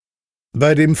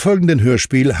Bei dem folgenden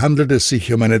Hörspiel handelt es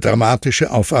sich um eine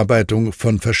dramatische Aufarbeitung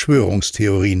von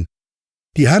Verschwörungstheorien.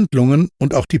 Die Handlungen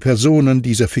und auch die Personen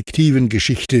dieser fiktiven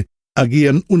Geschichte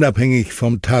agieren unabhängig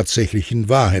vom tatsächlichen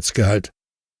Wahrheitsgehalt.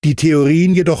 Die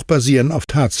Theorien jedoch basieren auf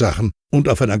Tatsachen und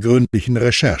auf einer gründlichen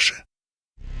Recherche.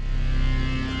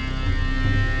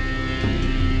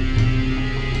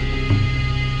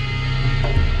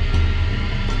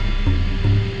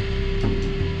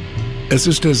 Es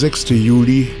ist der 6.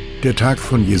 Juli, der Tag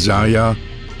von Jesaja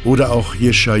oder auch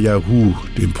Jeschajahu,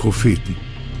 dem Propheten.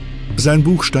 Sein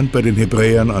Buch stand bei den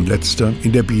Hebräern an letzter,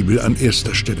 in der Bibel an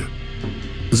erster Stelle.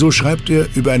 So schreibt er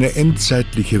über eine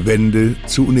endzeitliche Wende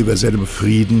zu universellem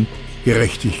Frieden,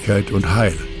 Gerechtigkeit und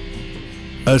Heil.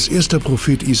 Als erster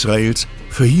Prophet Israels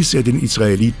verhieß er den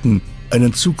Israeliten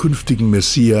einen zukünftigen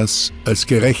Messias als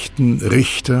gerechten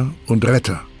Richter und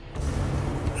Retter.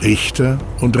 Richter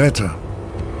und Retter.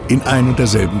 In ein und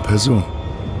derselben Person.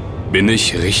 Bin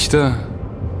ich Richter?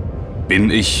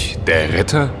 Bin ich der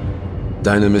Retter?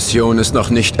 Deine Mission ist noch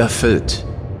nicht erfüllt.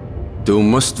 Du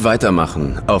musst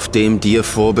weitermachen auf dem dir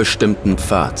vorbestimmten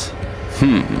Pfad.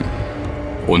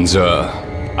 Unser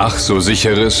ach so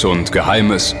sicheres und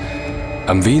geheimes,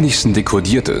 am wenigsten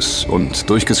dekodiertes und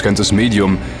durchgescanntes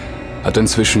Medium hat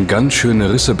inzwischen ganz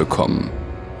schöne Risse bekommen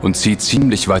und zieht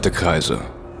ziemlich weite Kreise.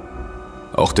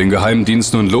 Auch den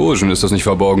Geheimdiensten und Logen ist das nicht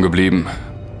verborgen geblieben.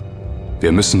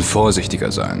 Wir müssen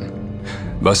vorsichtiger sein.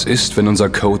 Was ist, wenn unser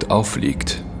Code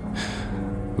auffliegt?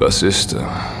 Was ist,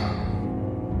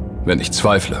 wenn ich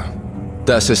zweifle?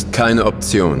 Das ist keine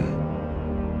Option.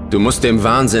 Du musst dem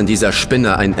Wahnsinn dieser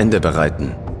Spinner ein Ende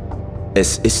bereiten.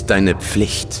 Es ist deine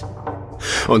Pflicht.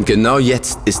 Und genau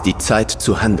jetzt ist die Zeit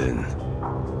zu handeln.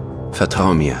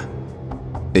 Vertrau mir.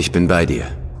 Ich bin bei dir.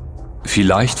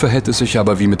 Vielleicht verhält es sich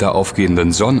aber wie mit der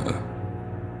aufgehenden Sonne.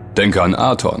 Denke an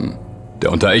Aton,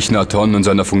 der unter Echnaton in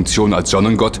seiner Funktion als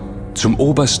Sonnengott zum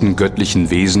obersten göttlichen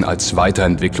Wesen als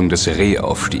Weiterentwicklung des Re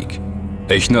aufstieg.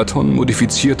 Echnaton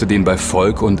modifizierte den bei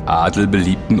Volk und Adel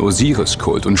beliebten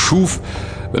Osiris-Kult und schuf,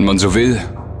 wenn man so will,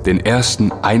 den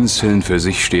ersten einzeln für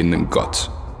sich stehenden Gott.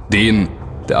 Den,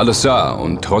 der alles sah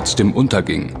und trotzdem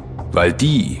unterging, weil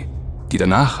die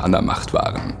danach an der Macht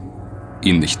waren,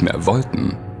 ihn nicht mehr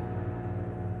wollten.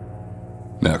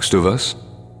 Merkst du was?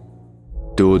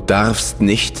 Du darfst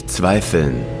nicht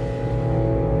zweifeln.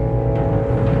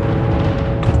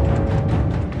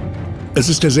 Es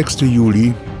ist der 6.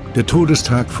 Juli, der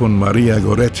Todestag von Maria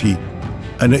Goretti,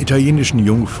 einer italienischen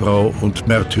Jungfrau und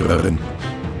Märtyrerin,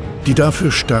 die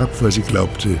dafür starb, weil sie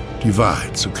glaubte, die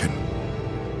Wahrheit zu kennen.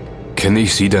 Kenne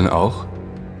ich sie denn auch?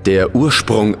 Der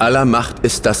Ursprung aller Macht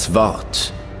ist das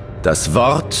Wort. Das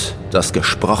Wort, das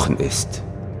gesprochen ist.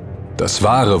 Das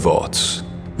wahre Wort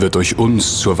wird durch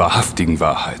uns zur wahrhaftigen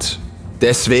Wahrheit.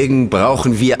 Deswegen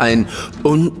brauchen wir ein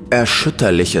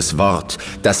unerschütterliches Wort,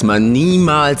 das man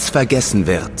niemals vergessen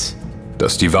wird.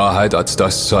 Das die Wahrheit als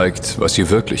das zeigt, was sie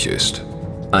wirklich ist.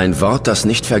 Ein Wort, das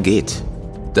nicht vergeht,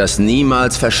 das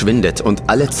niemals verschwindet und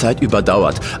alle Zeit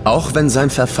überdauert, auch wenn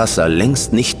sein Verfasser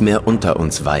längst nicht mehr unter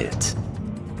uns weilt.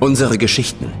 Unsere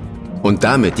Geschichten und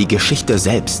damit die Geschichte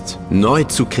selbst neu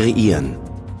zu kreieren,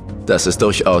 das ist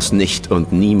durchaus nicht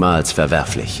und niemals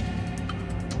verwerflich.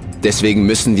 Deswegen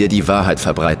müssen wir die Wahrheit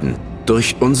verbreiten,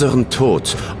 durch unseren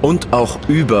Tod und auch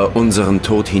über unseren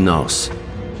Tod hinaus.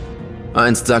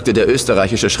 Einst sagte der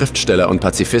österreichische Schriftsteller und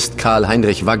Pazifist Karl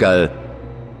Heinrich Wagall: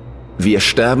 Wir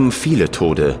sterben viele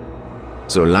Tode,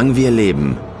 solange wir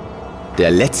leben. Der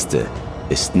letzte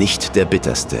ist nicht der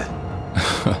bitterste.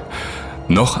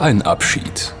 Noch ein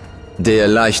Abschied. Der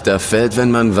leichter fällt,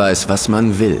 wenn man weiß, was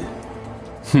man will.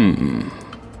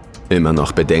 Immer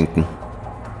noch Bedenken?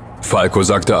 Falco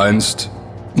sagte einst,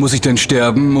 muss ich denn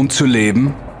sterben, um zu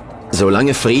leben?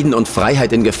 Solange Frieden und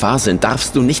Freiheit in Gefahr sind,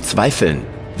 darfst du nicht zweifeln.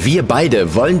 Wir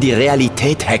beide wollen die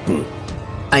Realität hacken.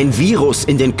 Ein Virus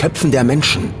in den Köpfen der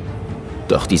Menschen.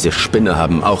 Doch diese Spinner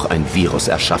haben auch ein Virus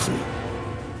erschaffen.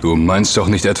 Du meinst doch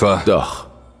nicht etwa... Doch,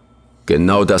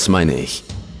 genau das meine ich.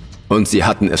 Und sie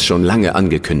hatten es schon lange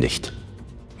angekündigt.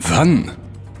 Wann?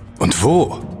 Und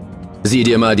wo? Sieh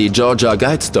dir mal die Georgia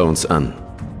Guidestones an.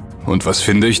 Und was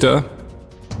finde ich da?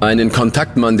 Einen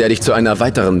Kontaktmann, der dich zu einer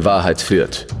weiteren Wahrheit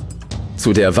führt.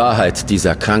 Zu der Wahrheit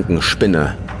dieser kranken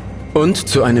Spinner. Und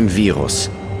zu einem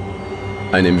Virus.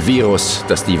 Einem Virus,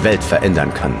 das die Welt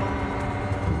verändern kann.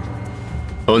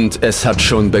 Und es hat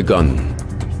schon begonnen.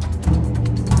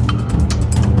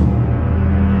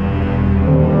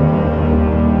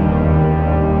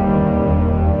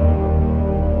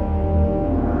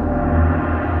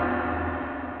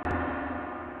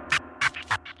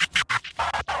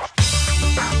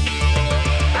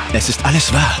 Es ist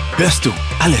alles wahr. Hörst du?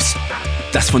 Alles.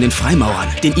 Das von den Freimaurern,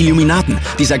 den Illuminaten,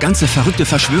 dieser ganze verrückte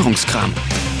Verschwörungskram.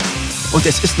 Und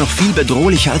es ist noch viel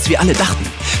bedrohlicher, als wir alle dachten.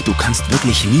 Du kannst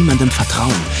wirklich niemandem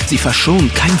vertrauen. Sie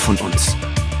verschonen keinen von uns.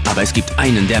 Aber es gibt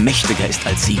einen, der mächtiger ist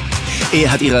als sie.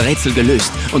 Er hat ihre Rätsel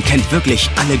gelöst und kennt wirklich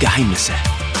alle Geheimnisse.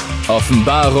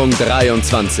 Offenbarung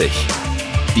 23.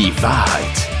 Die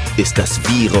Wahrheit ist das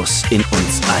Virus in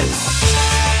uns allen.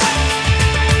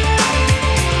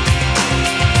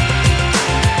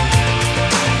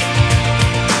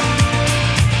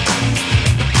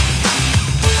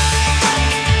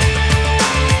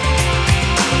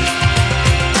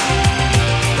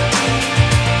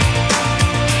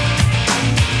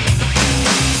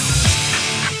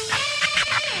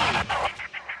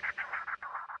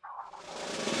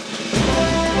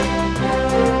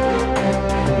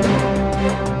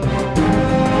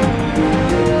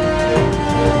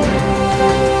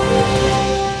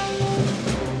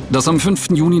 Das am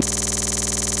 5. Juni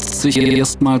sich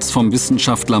erstmals vom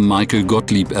Wissenschaftler Michael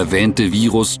Gottlieb erwähnte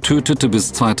Virus tötete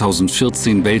bis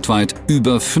 2014 weltweit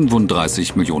über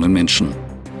 35 Millionen Menschen.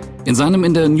 In seinem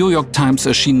in der New York Times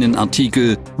erschienenen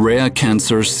Artikel Rare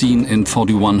Cancer Seen in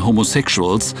 41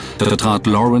 Homosexuals vertrat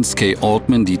Lawrence K.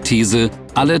 Altman die These,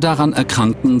 alle daran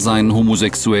Erkrankten seien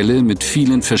Homosexuelle mit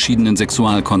vielen verschiedenen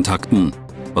Sexualkontakten,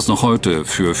 was noch heute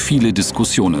für viele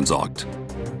Diskussionen sorgt.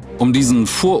 Um diesen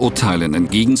Vorurteilen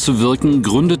entgegenzuwirken,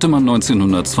 gründete man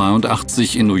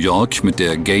 1982 in New York mit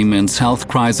der Gay Men's Health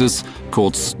Crisis,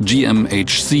 kurz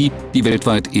GMHC, die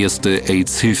weltweit erste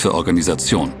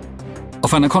AIDS-Hilfeorganisation.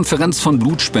 Auf einer Konferenz von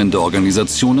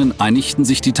Blutspendeorganisationen einigten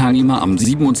sich die Teilnehmer am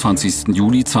 27.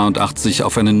 Juli 1982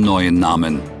 auf einen neuen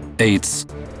Namen: AIDS,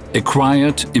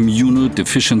 Acquired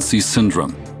Immunodeficiency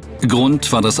Syndrome.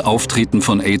 Grund war das Auftreten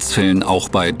von AIDS-Fällen auch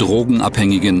bei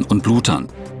Drogenabhängigen und Blutern.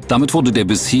 Damit wurde der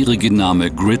bisherige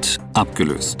Name GRID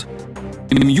abgelöst.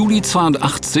 Im Juli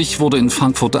 1982 wurde in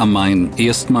Frankfurt am Main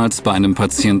erstmals bei einem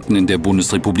Patienten in der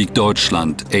Bundesrepublik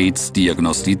Deutschland AIDS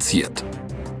diagnostiziert.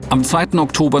 Am 2.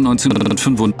 Oktober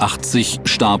 1985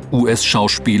 starb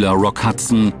US-Schauspieler Rock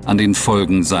Hudson an den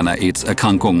Folgen seiner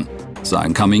AIDS-Erkrankung.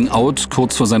 Sein Coming-out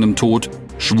kurz vor seinem Tod,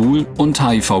 schwul und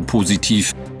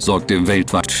HIV-positiv, sorgte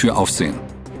weltweit für Aufsehen.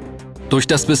 Durch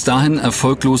das bis dahin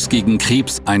erfolglos gegen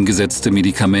Krebs eingesetzte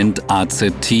Medikament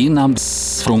AZT nahm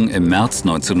im März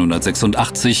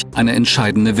 1986 eine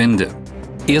entscheidende Wende.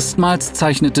 Erstmals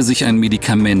zeichnete sich ein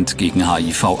Medikament gegen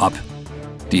HIV ab.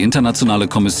 Die Internationale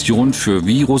Kommission für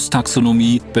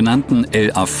Virustaxonomie benannten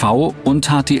LAV und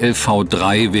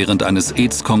HTLV3 während eines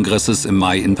AIDS-Kongresses im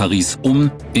Mai in Paris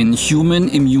in Human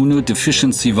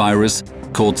Immunodeficiency Virus,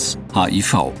 kurz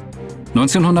HIV.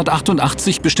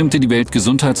 1988 bestimmte die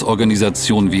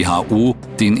Weltgesundheitsorganisation WHO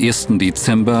den 1.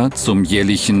 Dezember zum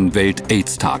jährlichen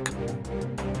Welt-AIDS-Tag.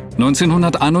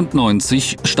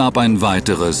 1991 starb ein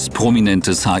weiteres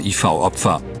prominentes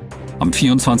HIV-Opfer. Am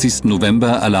 24. November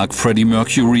erlag Freddie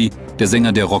Mercury, der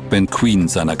Sänger der Rockband Queen,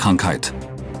 seiner Krankheit.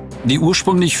 Die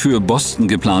ursprünglich für Boston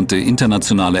geplante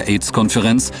internationale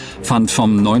AIDS-Konferenz fand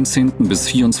vom 19. bis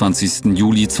 24.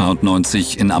 Juli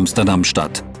 1992 in Amsterdam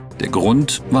statt. Der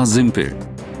Grund war simpel.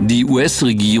 Die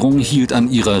US-Regierung hielt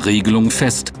an ihrer Regelung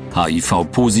fest,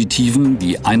 HIV-Positiven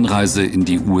die Einreise in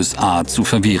die USA zu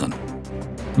verwehren.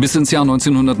 Bis ins Jahr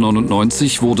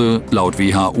 1999 wurde, laut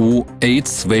WHO,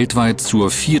 AIDS weltweit zur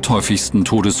vierthäufigsten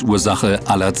Todesursache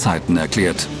aller Zeiten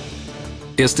erklärt.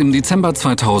 Erst im Dezember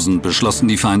 2000 beschlossen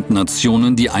die Vereinten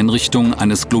Nationen die Einrichtung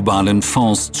eines globalen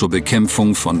Fonds zur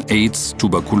Bekämpfung von AIDS,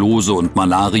 Tuberkulose und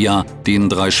Malaria, den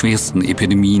 3 schwersten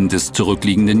Epidemien des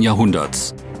zurückliegenden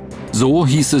Jahrhunderts. So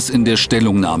hieß es in der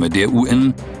Stellungnahme der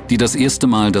UN, die das erste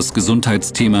Mal das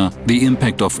Gesundheitsthema The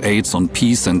Impact of AIDS on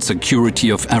Peace and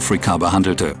Security of Africa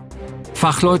behandelte.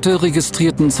 Fachleute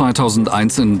registrierten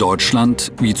 2001 in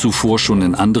Deutschland, wie zuvor schon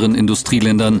in anderen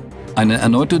Industrieländern, eine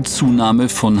erneute Zunahme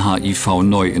von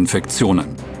HIV-Neuinfektionen.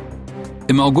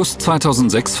 Im August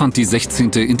 2006 fand die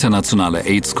 16. internationale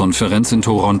AIDS-Konferenz in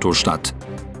Toronto statt.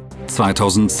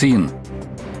 2010.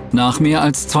 Nach mehr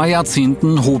als 2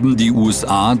 Jahrzehnten hoben die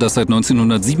USA das seit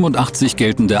 1987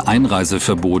 geltende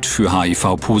Einreiseverbot für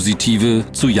HIV-Positive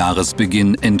zu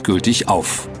Jahresbeginn endgültig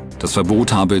auf. Das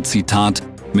Verbot habe, Zitat,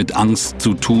 mit Angst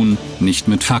zu tun, nicht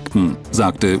mit Fakten,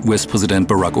 sagte US-Präsident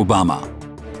Barack Obama.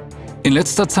 In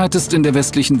letzter Zeit ist in der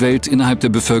westlichen Welt innerhalb der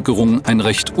Bevölkerung ein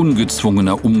recht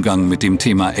ungezwungener Umgang mit dem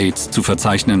Thema AIDS zu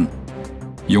verzeichnen.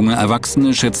 Junge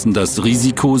Erwachsene schätzen das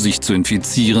Risiko, sich zu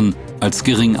infizieren, als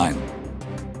gering ein.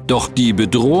 Doch die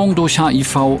Bedrohung durch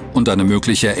HIV und eine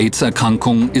mögliche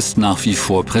AIDS-Erkrankung ist nach wie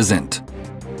vor präsent.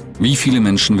 Wie viele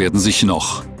Menschen werden sich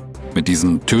noch mit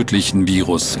diesem tödlichen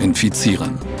Virus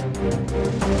infizieren?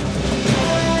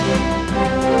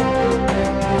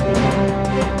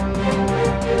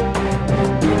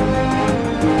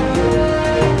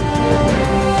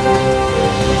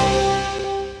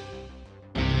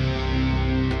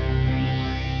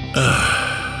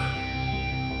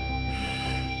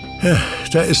 Ja,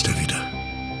 da ist er wieder.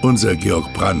 Unser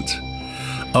Georg Brandt.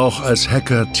 Auch als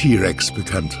Hacker T-Rex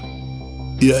bekannt.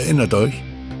 Ihr erinnert euch?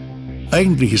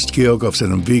 Eigentlich ist Georg auf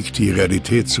seinem Weg, die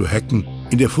Realität zu hacken,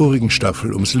 in der vorigen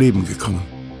Staffel ums Leben gekommen.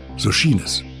 So schien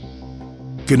es.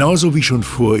 Genauso wie schon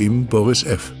vor ihm Boris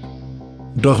F.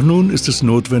 Doch nun ist es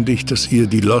notwendig, dass ihr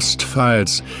die Lost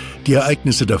Files, die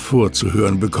Ereignisse davor zu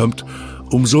hören bekommt,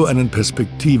 um so einen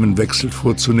Perspektivenwechsel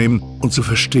vorzunehmen und zu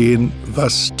verstehen,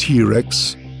 was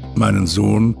T-Rex, meinen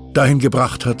Sohn, dahin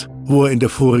gebracht hat, wo er in der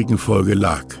vorigen Folge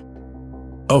lag.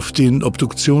 Auf den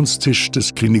Obduktionstisch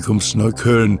des Klinikums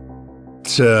Neukölln,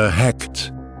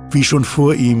 zerhackt, wie schon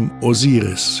vor ihm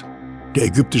Osiris, der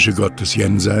ägyptische Gott des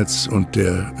Jenseits und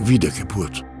der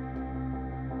Wiedergeburt.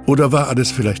 Oder war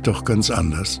alles vielleicht doch ganz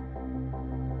anders?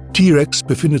 T-Rex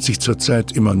befindet sich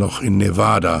zurzeit immer noch in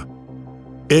Nevada.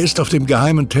 Er ist auf dem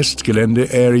geheimen Testgelände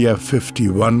Area 51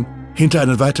 hinter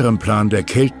einen weiteren Plan der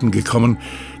Kelten gekommen,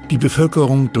 die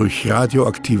Bevölkerung durch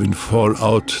radioaktiven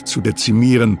Fallout zu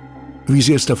dezimieren, wie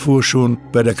sie es davor schon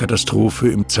bei der Katastrophe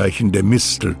im Zeichen der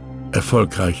Mistel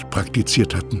erfolgreich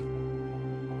praktiziert hatten.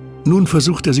 Nun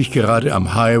versucht er sich gerade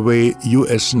am Highway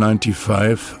US 95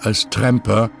 als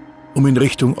Tramper, um in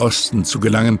Richtung Osten zu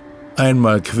gelangen,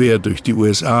 einmal quer durch die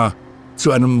USA,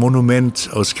 zu einem Monument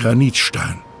aus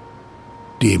Granitstein,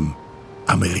 dem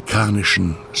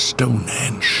amerikanischen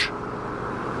Stonehenge.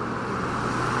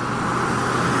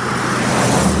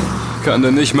 Kann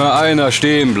denn nicht mal einer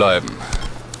stehen bleiben?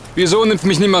 Wieso nimmt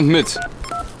mich niemand mit?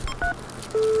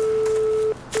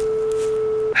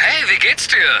 Hey, wie geht's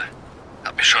dir?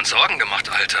 Hab mir schon Sorgen gemacht,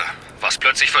 Alter. Warst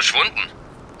plötzlich verschwunden.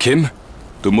 Kim,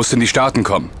 du musst in die Staaten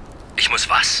kommen. Ich muss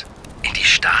was? In die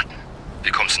Staaten? Wie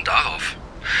kommst du denn darauf?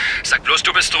 Sag bloß,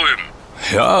 du bist drüben.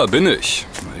 Ja, bin ich.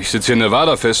 Ich sitze hier in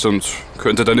Nevada fest und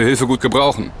könnte deine Hilfe gut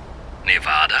gebrauchen.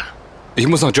 Nevada? Ich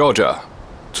muss nach Georgia.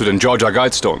 Zu den Georgia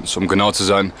Guidestones, um genau zu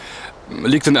sein.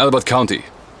 Liegt in Albert County.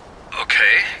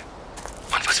 Okay.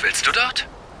 Und was willst du dort?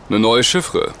 Eine neue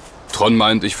Chiffre. Tron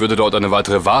meint, ich würde dort eine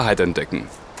weitere Wahrheit entdecken.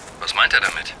 Was meint er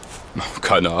damit?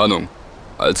 Keine Ahnung.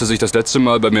 Als er sich das letzte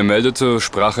Mal bei mir meldete,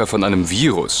 sprach er von einem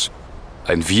Virus.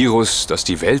 Ein Virus, das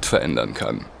die Welt verändern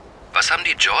kann. Was haben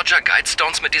die Georgia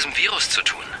Guidestones mit diesem Virus zu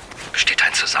tun? Besteht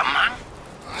ein Zusammenhang?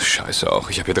 Scheiße auch,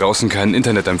 ich habe hier draußen keinen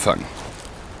Internetempfang.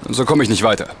 So komme ich nicht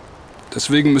weiter.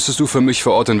 Deswegen müsstest du für mich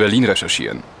vor Ort in Berlin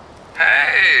recherchieren.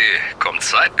 Hey, kommt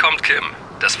Zeit, kommt Kim.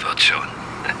 Das wird schon.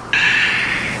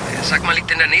 Sag mal, liegt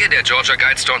in der Nähe der Georgia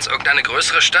Guidestones irgendeine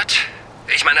größere Stadt?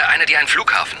 Ich meine, eine, die einen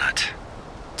Flughafen hat.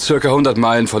 Circa 100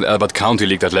 Meilen von Albert County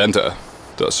liegt Atlanta.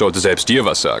 Das sollte selbst dir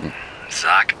was sagen.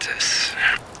 Sagt es.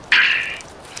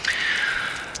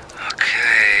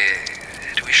 Okay.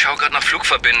 Du, ich schau gerade nach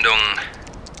Flugverbindungen.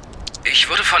 Ich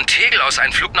würde von Tegel aus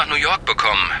einen Flug nach New York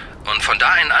bekommen und von da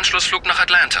einen Anschlussflug nach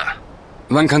Atlanta.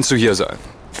 Wann kannst du hier sein?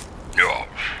 Ja,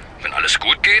 wenn alles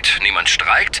gut geht, niemand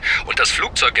streikt und das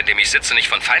Flugzeug, in dem ich sitze, nicht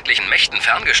von feindlichen Mächten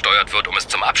ferngesteuert wird, um es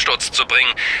zum Absturz zu bringen,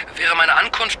 wäre meine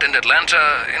Ankunft in Atlanta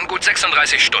in gut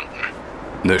 36 Stunden.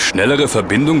 Eine schnellere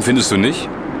Verbindung findest du nicht?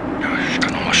 Ja, ich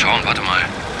kann noch mal schauen, warte mal.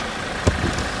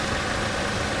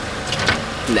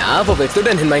 Na, wo willst du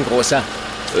denn hin, mein Großer?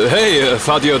 Hey,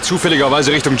 fahrt ihr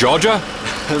zufälligerweise Richtung Georgia?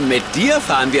 Mit dir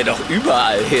fahren wir doch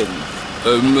überall hin.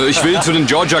 Ich will zu den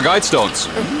Georgia Guidestones.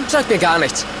 Sagt mir gar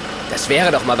nichts. Das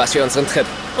wäre doch mal was für unseren Trip.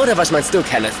 Oder was meinst du,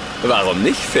 Kenneth? Warum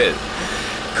nicht, Phil?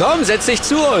 Komm, setz dich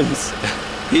zu uns.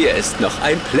 Hier ist noch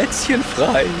ein Plätzchen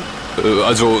frei.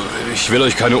 Also, ich will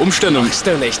euch keine Umstände... Machst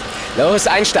du nicht. Los,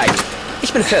 einsteigen.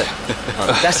 Ich bin Phil.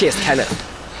 Und das hier ist Kenneth.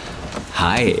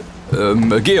 Hi.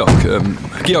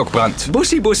 Georg Brandt.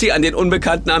 Bussi Bussi an den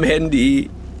Unbekannten am Handy.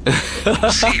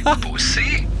 Bussi,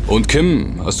 Bussi? Und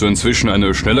Kim, hast du inzwischen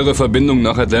eine schnellere Verbindung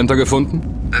nach Atlanta gefunden?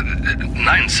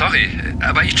 Nein, sorry.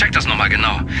 Aber ich check das nochmal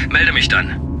genau. Melde mich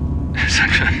dann. Sag,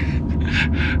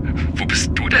 wo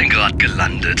bist du denn gerade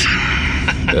gelandet?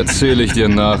 Erzähle ich dir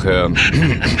nachher.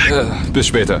 Bis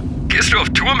später. Gehst du auf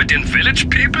Tour mit den Village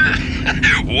People?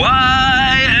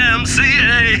 YMCA.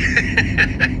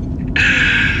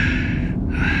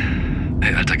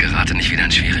 Ey, Alter, gerate nicht wieder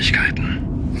in Schwierigkeiten.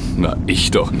 Na,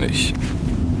 ich doch nicht.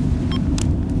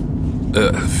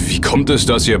 Wie kommt es,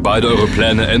 dass ihr beide eure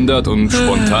Pläne ändert und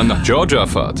spontan nach Georgia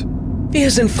fahrt?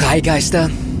 Wir sind Freigeister.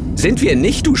 Sind wir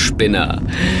nicht, du Spinner?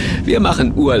 Wir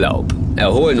machen Urlaub,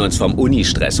 erholen uns vom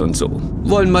Uni-Stress und so.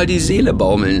 Wollen mal die Seele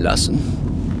baumeln lassen.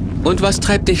 Und was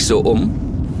treibt dich so um?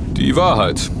 Die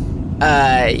Wahrheit.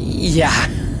 Ja.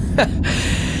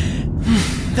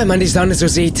 Wenn man die Sonne so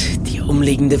sieht, die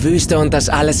umliegende Wüste und das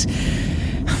alles,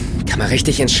 kann man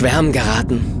richtig ins Schwärmen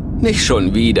geraten. Nicht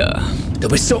schon wieder. Du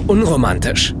bist so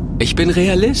unromantisch. Ich bin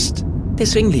Realist.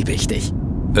 Deswegen liebe ich dich.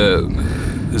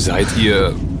 Seid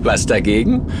ihr... Was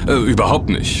dagegen? Überhaupt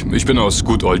nicht. Ich bin aus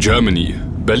Good Old Germany.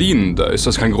 Berlin, da ist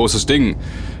das kein großes Ding.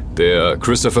 Der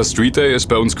Christopher Street Day ist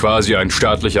bei uns quasi ein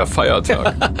staatlicher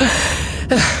Feiertag.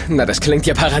 Na, das klingt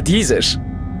ja paradiesisch.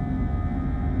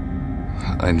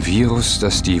 Ein Virus,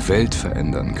 das die Welt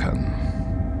verändern kann.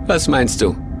 Was meinst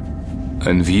du?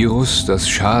 Ein Virus, das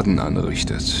Schaden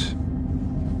anrichtet.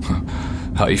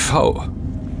 HIV.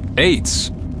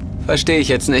 AIDS. Verstehe ich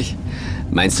jetzt nicht.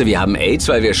 Meinst du, wir haben AIDS,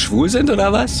 weil wir schwul sind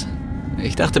oder was?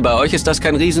 Ich dachte, bei euch ist das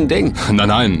kein Riesending.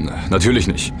 Nein, natürlich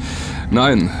nicht.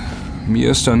 Nein,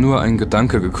 mir ist da nur ein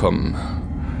Gedanke gekommen.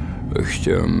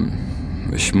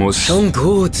 Ich muss... Schon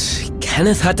gut.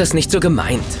 Kenneth hat das nicht so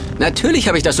gemeint. Natürlich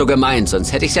habe ich das so gemeint,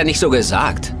 sonst hätte ich es ja nicht so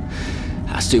gesagt.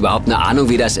 Hast du überhaupt eine Ahnung,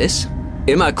 wie das ist?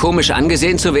 Immer komisch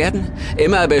angesehen zu werden?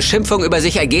 Immer Beschimpfung über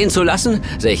sich ergehen zu lassen?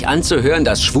 Sich anzuhören,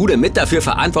 dass Schwule mit dafür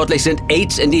verantwortlich sind,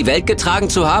 AIDS in die Welt getragen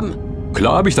zu haben?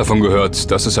 Klar habe ich davon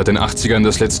gehört, dass es seit den 80ern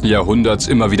des letzten Jahrhunderts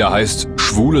immer wieder heißt,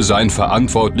 Schwule seien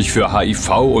verantwortlich für HIV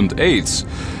und AIDS.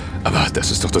 Aber das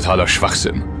ist doch totaler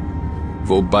Schwachsinn.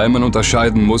 Wobei man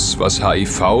unterscheiden muss, was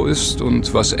HIV ist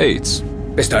und was AIDS.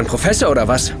 Bist du ein Professor oder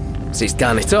was? Siehst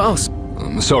gar nicht so aus.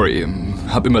 Sorry,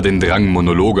 hab immer den Drang,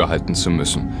 Monologe halten zu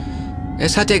müssen.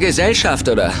 Es hat der Gesellschaft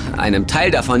oder einem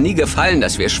Teil davon nie gefallen,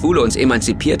 dass wir Schwule uns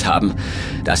emanzipiert haben,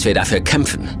 dass wir dafür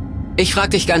kämpfen. Ich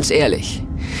frag dich ganz ehrlich.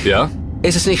 Ja?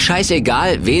 Ist es nicht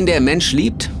scheißegal, wen der Mensch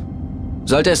liebt?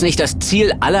 Sollte es nicht das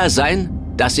Ziel aller sein,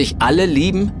 dass sich alle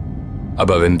lieben?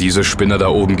 Aber wenn diese Spinner da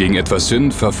oben gegen etwas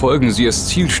sind, verfolgen sie es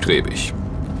zielstrebig.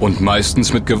 Und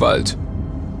meistens mit Gewalt.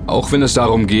 Auch wenn es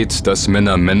darum geht, dass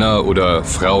Männer Männer oder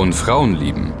Frauen Frauen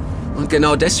lieben. Und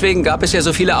genau deswegen gab es ja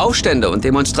so viele Aufstände und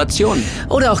Demonstrationen.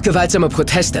 Oder auch gewaltsame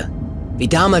Proteste. Wie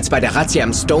damals bei der Razzia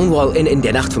am Stonewall Inn in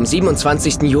der Nacht vom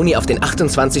 27. Juni auf den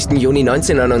 28. Juni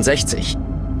 1969.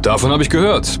 Davon habe ich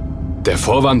gehört. Der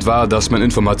Vorwand war, dass man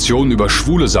Informationen über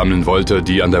Schwule sammeln wollte,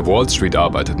 die an der Wall Street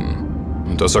arbeiteten.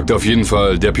 Und das sagte auf jeden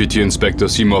Fall Deputy Inspector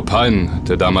Seymour Pine,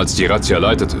 der damals die Razzia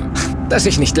leitete. Dass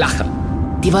ich nicht lache.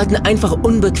 Die wollten einfach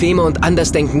Unbequeme und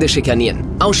Andersdenkende schikanieren,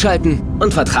 ausschalten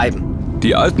und vertreiben.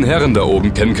 Die alten Herren da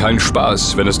oben kennen keinen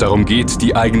Spaß, wenn es darum geht,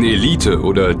 die eigene Elite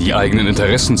oder die eigenen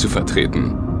Interessen zu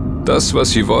vertreten. Das,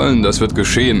 was sie wollen, das wird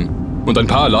geschehen. Und ein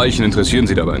paar Leichen interessieren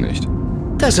sie dabei nicht.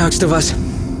 Da sagst du was.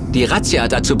 Die Razzia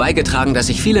hat dazu beigetragen, dass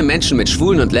sich viele Menschen mit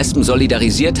Schwulen und Lesben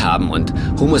solidarisiert haben und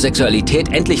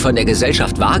Homosexualität endlich von der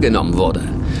Gesellschaft wahrgenommen wurde.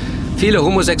 Viele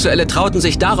Homosexuelle trauten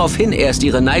sich daraufhin erst,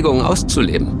 ihre Neigungen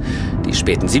auszuleben. Die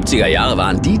späten 70er Jahre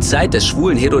waren die Zeit des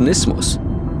schwulen Hedonismus.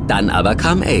 Dann aber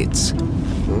kam AIDS.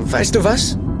 Weißt du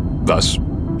was? Was?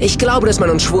 Ich glaube, dass man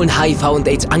uns Schwulen HIV und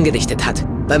AIDS angedichtet hat,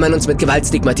 weil man uns mit Gewalt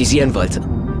stigmatisieren wollte.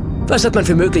 Was hat man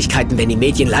für Möglichkeiten, wenn die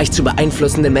Medien leicht zu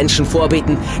beeinflussenden Menschen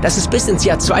vorbieten, dass es bis ins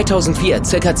Jahr 2004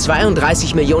 ca.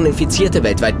 32 Millionen Infizierte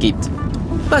weltweit gibt?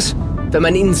 Was, wenn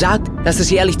man ihnen sagt, dass es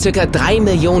jährlich ca. 3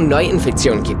 Millionen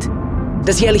Neuinfektionen gibt?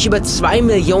 Dass jährlich über 2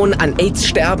 Millionen an AIDS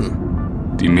sterben?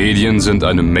 Die Medien sind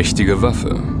eine mächtige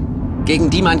Waffe. Gegen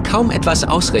die man kaum etwas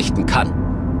ausrichten kann.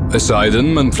 Es sei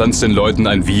denn, man pflanzt den Leuten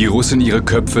ein Virus in ihre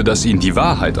Köpfe, das ihnen die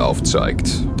Wahrheit aufzeigt.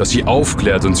 Das sie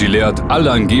aufklärt und sie lehrt, alle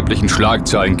angeblichen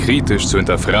Schlagzeilen kritisch zu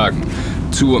hinterfragen.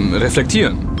 Zu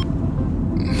reflektieren.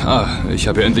 Ich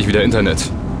habe ja endlich wieder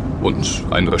Internet. Und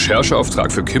einen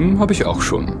Rechercheauftrag für Kim habe ich auch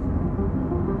schon.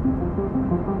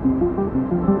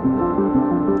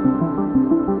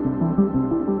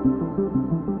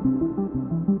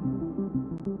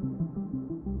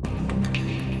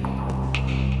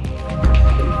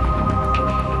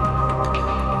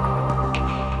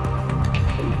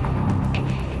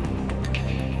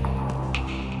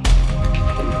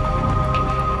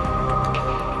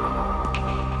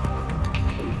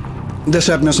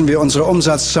 Deshalb müssen wir unsere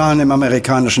Umsatzzahlen im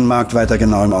amerikanischen Markt weiter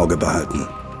genau im Auge behalten.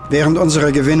 Während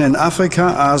unsere Gewinne in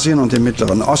Afrika, Asien und im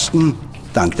Mittleren Osten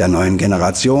dank der neuen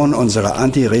Generation unserer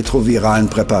antiretroviralen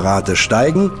Präparate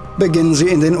steigen, beginnen sie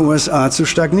in den USA zu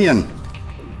stagnieren.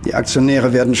 Die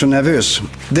Aktionäre werden schon nervös.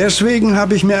 Deswegen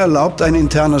habe ich mir erlaubt, ein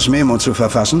internes Memo zu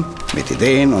verfassen, mit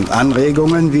Ideen und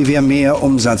Anregungen, wie wir mehr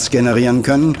Umsatz generieren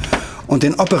können und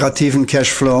den operativen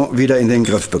Cashflow wieder in den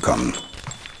Griff bekommen.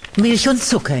 Milch und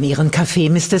Zucker in Ihren Kaffee,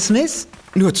 Mr. Smith?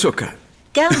 Nur Zucker.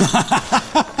 Gern.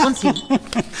 Und Sie?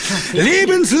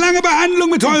 Lebenslange Behandlung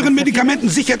mit teuren Medikamenten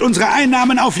sichert unsere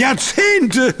Einnahmen auf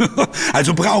Jahrzehnte.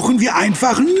 Also brauchen wir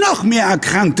einfach noch mehr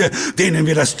Erkrankte, denen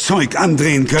wir das Zeug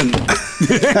andrehen können.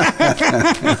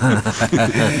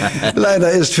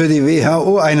 Leider ist für die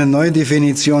WHO eine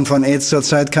Neudefinition von AIDS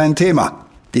zurzeit kein Thema.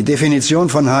 Die Definition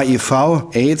von HIV,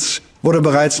 AIDS, wurde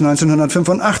bereits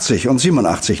 1985 und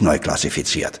 87 neu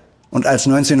klassifiziert. Und als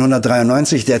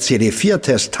 1993 der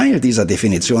CD4-Test Teil dieser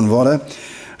Definition wurde,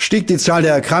 stieg die Zahl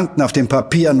der Erkrankten auf dem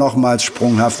Papier nochmals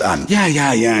sprunghaft an. Ja.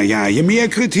 Je mehr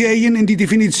Kriterien in die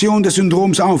Definition des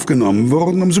Syndroms aufgenommen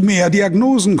wurden, umso mehr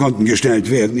Diagnosen konnten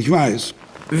gestellt werden, ich weiß.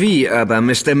 Wie aber,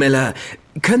 Mr. Miller?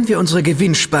 Können wir unsere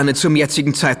Gewinnspanne zum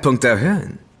jetzigen Zeitpunkt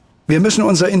erhöhen? Wir müssen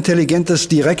unser intelligentes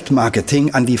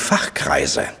Direktmarketing an die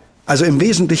Fachkreise, also im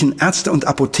Wesentlichen Ärzte und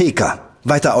Apotheker,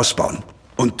 weiter ausbauen.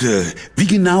 Und wie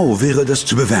genau wäre das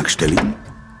zu bewerkstelligen?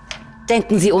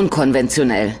 Denken Sie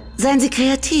unkonventionell. Seien Sie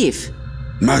kreativ.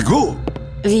 Margot!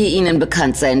 Wie Ihnen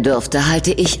bekannt sein dürfte,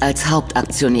 halte ich als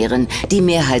Hauptaktionärin die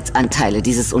Mehrheitsanteile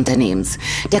dieses Unternehmens.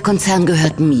 Der Konzern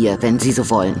gehört mir, wenn Sie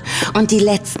so wollen. Und die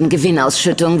letzten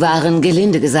Gewinnausschüttungen waren,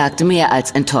 gelinde gesagt, mehr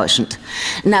als enttäuschend.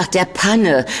 Nach der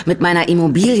Panne mit meiner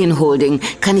Immobilienholding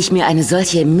kann ich mir eine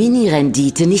solche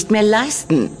Mini-Rendite nicht mehr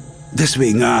leisten.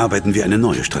 Deswegen erarbeiten wir eine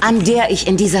neue Strategie. An der ich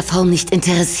in dieser Form nicht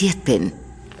interessiert bin.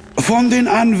 Von den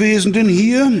Anwesenden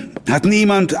hier hat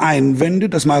niemand Einwände,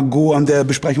 dass Margot an der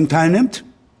Besprechung teilnimmt?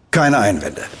 Keine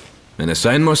Einwände. Wenn es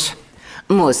sein muss.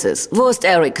 Muss es. Wo ist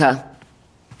Erika?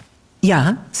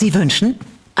 Ja, Sie wünschen?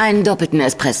 Einen doppelten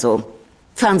Espresso.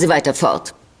 Fahren Sie weiter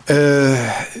fort.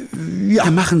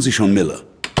 Ja, machen Sie schon, Miller.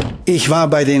 Ich war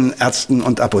bei den Ärzten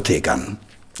und Apothekern.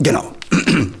 Genau.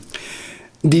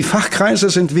 Die Fachkreise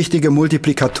sind wichtige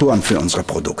Multiplikatoren für unsere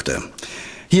Produkte.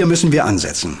 Hier müssen wir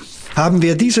ansetzen. Haben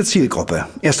wir diese Zielgruppe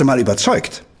erst einmal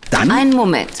überzeugt, dann... Einen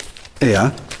Moment.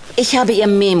 Ja? Ich habe Ihr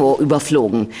Memo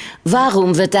überflogen.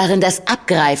 Warum wird darin das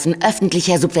Abgreifen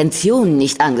öffentlicher Subventionen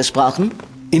nicht angesprochen?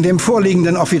 In dem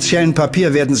vorliegenden offiziellen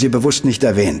Papier werden sie bewusst nicht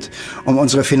erwähnt, um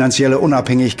unsere finanzielle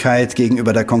Unabhängigkeit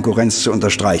gegenüber der Konkurrenz zu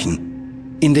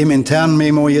unterstreichen. In dem internen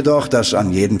Memo jedoch, das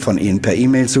an jeden von Ihnen per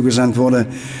E-Mail zugesandt wurde,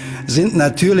 sind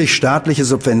natürlich staatliche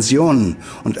Subventionen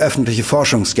und öffentliche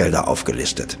Forschungsgelder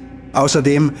aufgelistet.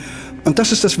 Außerdem, und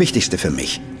das ist das Wichtigste für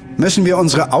mich, müssen wir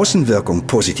unsere Außenwirkung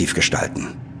positiv gestalten.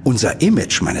 Unser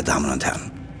Image, meine Damen und Herren,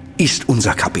 ist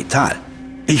unser Kapital.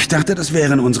 Ich dachte, das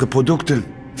wären unsere Produkte.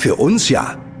 Für uns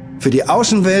ja. Für die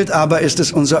Außenwelt aber ist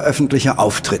es unser öffentlicher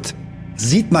Auftritt.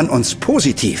 Sieht man uns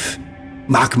positiv,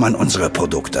 mag man unsere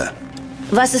Produkte.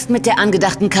 Was ist mit der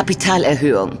angedachten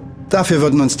Kapitalerhöhung? Dafür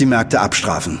würden uns die Märkte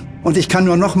abstrafen. Und ich kann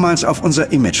nur nochmals auf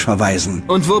unser Image verweisen.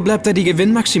 Und wo bleibt da die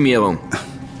Gewinnmaximierung?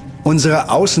 Unsere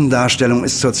Außendarstellung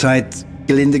ist zurzeit,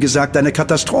 gelinde gesagt, eine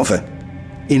Katastrophe.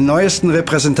 In neuesten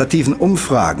repräsentativen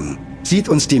Umfragen sieht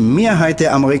uns die Mehrheit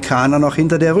der Amerikaner noch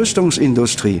hinter der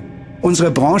Rüstungsindustrie.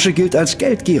 Unsere Branche gilt als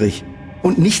geldgierig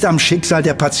und nicht am Schicksal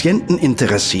der Patienten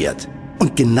interessiert.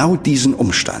 Und genau diesen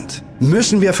Umstand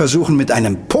müssen wir versuchen, mit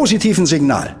einem positiven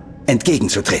Signal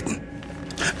entgegenzutreten.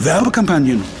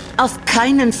 Werbekampagnen? Auf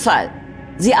keinen Fall.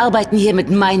 Sie arbeiten hier mit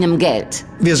meinem Geld.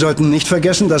 Wir sollten nicht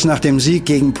vergessen, dass nach dem Sieg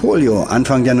gegen Polio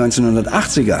Anfang der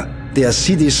 1980er der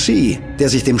CDC, der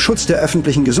sich dem Schutz der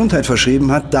öffentlichen Gesundheit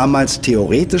verschrieben hat, damals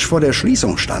theoretisch vor der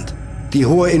Schließung stand. Die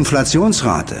hohe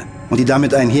Inflationsrate und die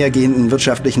damit einhergehenden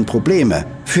wirtschaftlichen Probleme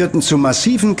führten zu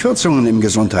massiven Kürzungen im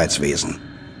Gesundheitswesen.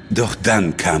 Doch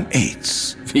dann kam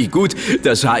AIDS. Wie gut,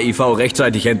 dass HIV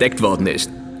rechtzeitig entdeckt worden ist.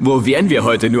 Wo wären wir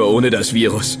heute nur ohne das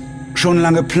Virus? Schon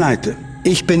lange pleite.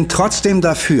 Ich bin trotzdem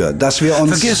dafür, dass wir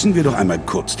uns... Vergessen wir doch einmal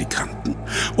kurz die Kranken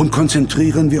und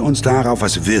konzentrieren wir uns darauf,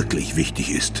 was wirklich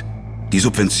wichtig ist. Die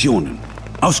Subventionen.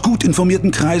 Aus gut informierten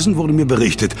Kreisen wurde mir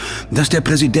berichtet, dass der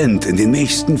Präsident in den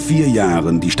nächsten 4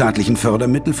 Jahren die staatlichen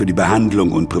Fördermittel für die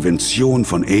Behandlung und Prävention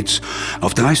von AIDS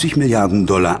auf $30 Milliarden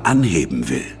anheben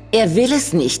will. Er will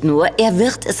es nicht nur, er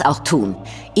wird es auch tun.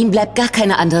 Ihm bleibt gar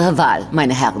keine andere Wahl,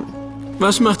 meine Herren.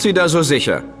 Was macht Sie da so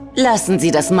sicher? Lassen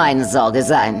Sie das meine Sorge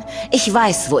sein. Ich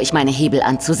weiß, wo ich meine Hebel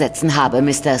anzusetzen habe,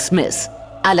 Mr. Smith.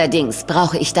 Allerdings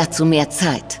brauche ich dazu mehr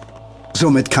Zeit.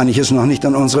 Somit kann ich es noch nicht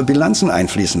in unsere Bilanzen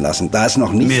einfließen lassen, da es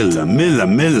noch nicht...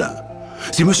 Miller.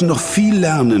 Sie müssen noch viel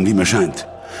lernen, wie mir scheint.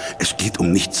 Es geht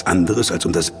um nichts anderes als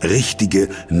um das richtige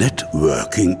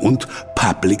Networking und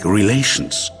Public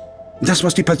Relations. Das,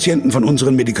 was die Patienten von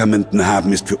unseren Medikamenten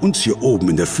haben, ist für uns hier oben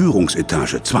in der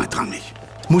Führungsetage zweitrangig.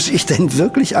 Muss ich denn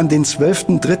wirklich an den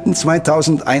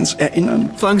 12.03.2001 erinnern?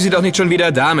 Fangen Sie doch nicht schon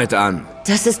wieder damit an.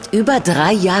 Das ist über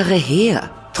 3 Jahre her.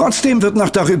 Trotzdem wird noch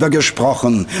darüber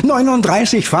gesprochen.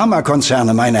 39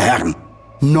 Pharmakonzerne, meine Herren.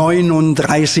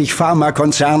 39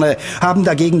 Pharmakonzerne haben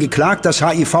dagegen geklagt, dass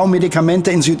HIV-Medikamente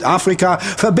in Südafrika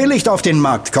verbilligt auf den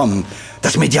Markt kommen.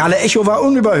 Das mediale Echo war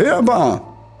unüberhörbar.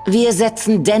 Wir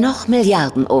setzen dennoch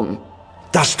Milliarden um.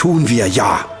 Das tun wir,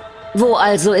 ja. Wo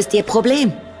also ist Ihr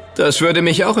Problem? Das würde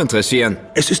mich auch interessieren.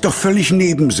 Es ist doch völlig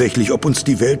nebensächlich, ob uns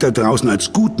die Welt da draußen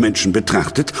als Gutmenschen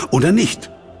betrachtet oder nicht.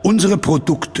 Unsere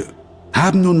Produkte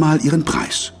haben nun mal ihren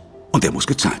Preis. Und der muss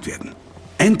gezahlt werden.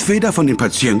 Entweder von den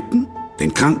Patienten,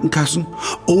 den Krankenkassen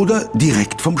oder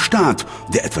direkt vom Staat,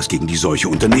 der etwas gegen die Seuche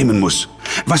unternehmen muss.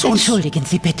 Was uns... Entschuldigen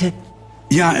Sie bitte.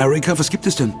 Ja, Erika, was gibt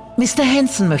es denn? Mr.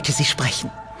 Hansen möchte Sie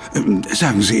sprechen.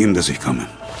 Sagen Sie ihm, dass ich komme.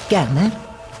 Gerne.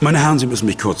 Meine Herren, Sie müssen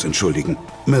mich kurz entschuldigen.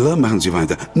 Miller, machen Sie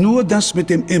weiter. Nur das mit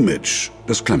dem Image,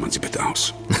 das klammern Sie bitte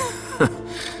aus.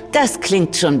 Das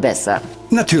klingt schon besser.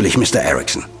 Natürlich, Mr.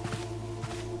 Erickson.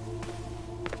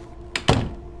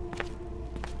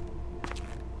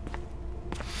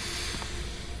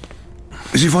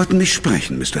 Sie wollten mich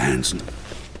sprechen, Mr. Hansen.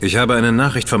 Ich habe eine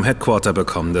Nachricht vom Headquarter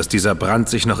bekommen, dass dieser Brand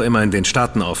sich noch immer in den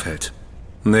Staaten aufhält.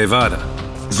 Nevada.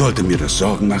 Sollte mir das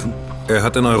Sorgen machen? Er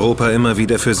hat in Europa immer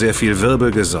wieder für sehr viel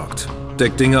Wirbel gesorgt.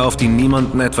 Deckt Dinge auf, die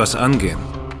niemanden etwas angehen.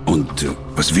 Und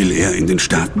was will er in den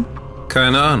Staaten?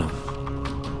 Keine Ahnung.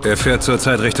 Er fährt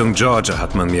zurzeit Richtung Georgia,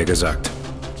 hat man mir gesagt.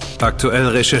 Aktuell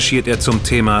recherchiert er zum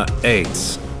Thema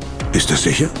AIDS. Ist das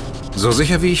sicher? So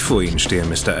sicher, wie ich vor Ihnen stehe,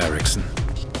 Mr. Erickson.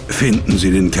 Finden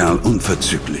Sie den Kerl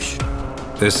unverzüglich.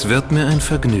 Es wird mir ein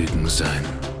Vergnügen sein.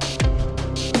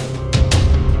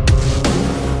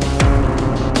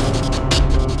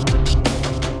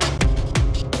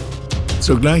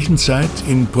 Zur gleichen Zeit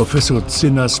in Professor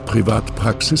Zinners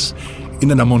Privatpraxis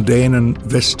in einer mondänen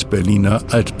Westberliner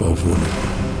Altbauwohnung.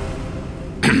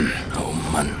 Oh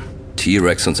Mann,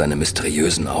 T-Rex und seine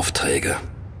mysteriösen Aufträge.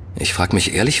 Ich frage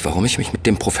mich ehrlich, warum ich mich mit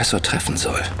dem Professor treffen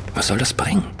soll. Was soll das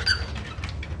bringen?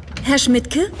 Herr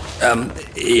Schmidtke?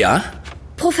 Ja?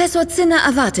 Professor Zinner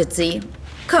erwartet Sie.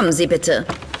 Kommen Sie bitte.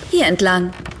 Hier entlang.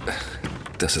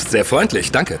 Das ist sehr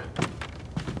freundlich, danke.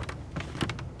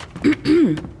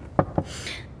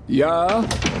 Ja?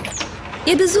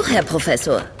 Ihr Besuch, Herr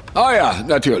Professor. Ah ja,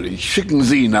 natürlich. Schicken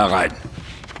Sie ihn herein.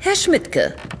 Herr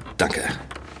Schmidtke. Danke.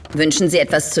 Wünschen Sie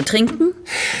etwas zu trinken?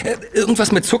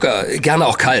 Irgendwas mit Zucker, gerne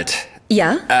auch kalt.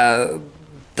 Ja?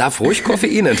 Darf ruhig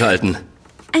Koffein enthalten.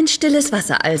 Ein stilles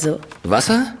Wasser also.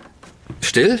 Wasser?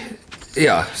 Still?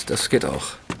 Ja, das geht auch.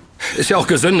 Ist ja auch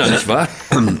gesünder, nicht wahr?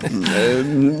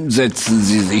 Setzen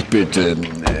Sie sich bitte,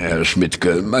 Herr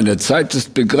Schmidtke. Meine Zeit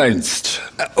ist begrenzt.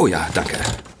 Oh ja, danke.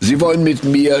 Sie wollen mit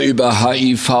mir über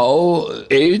HIV,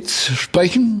 AIDS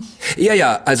sprechen?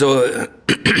 Ja, also...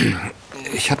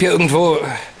 Ich habe hier irgendwo...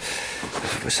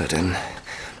 Wo ist er denn?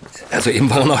 Also eben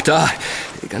war er noch da.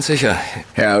 Ganz sicher.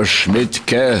 Herr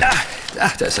Schmidtke.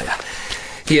 Ach, da ist er ja.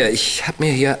 Hier, ich habe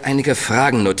mir hier einige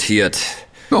Fragen notiert.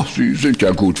 Ach, Sie sind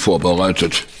ja gut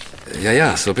vorbereitet.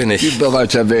 Ja, so bin ich. Wie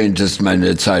bereits erwähnt, ist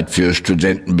meine Zeit für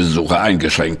Studentenbesuche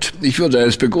eingeschränkt. Ich würde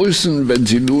es begrüßen, wenn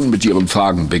Sie nun mit Ihren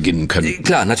Fragen beginnen können.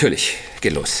 Klar, natürlich. Geh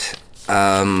los.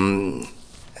 Meine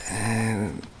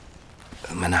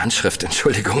Handschrift,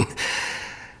 Entschuldigung.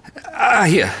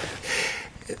 Hier.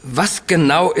 Was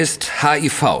genau ist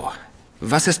HIV?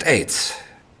 Was ist AIDS?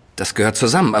 Das gehört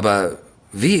zusammen, aber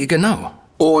wie genau?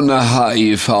 Ohne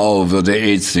HIV würde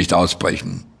AIDS nicht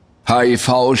ausbrechen.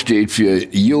 HIV steht für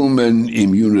Human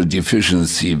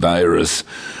Immunodeficiency Virus.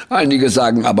 Einige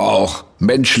sagen aber auch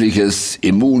menschliches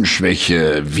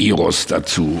Immunschwäche-Virus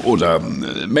dazu oder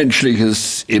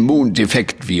menschliches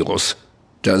Immundefekt-Virus.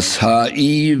 Das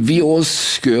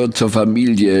HI-Virus gehört zur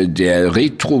Familie der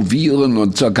Retroviren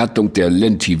und zur Gattung der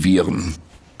Lentiviren.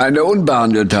 Eine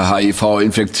unbehandelte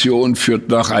HIV-Infektion führt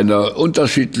nach einer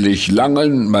unterschiedlich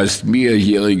langen, meist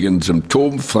mehrjährigen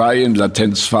symptomfreien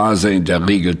Latenzphase in der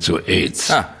Regel zu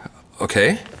AIDS.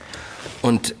 Okay.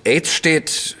 Und AIDS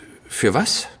steht für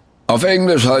was? Auf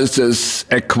Englisch heißt es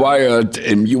Acquired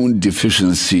Immune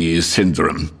Deficiency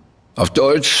Syndrome. Auf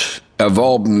Deutsch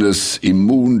erworbenes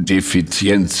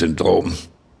Immundefizienzsyndrom.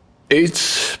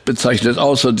 AIDS bezeichnet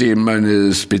außerdem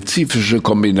eine spezifische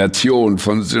Kombination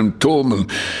von Symptomen,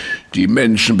 die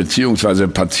Menschen bzw.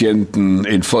 Patienten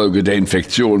infolge der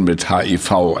Infektion mit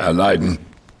HIV erleiden.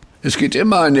 Es geht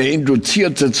immer eine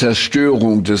induzierte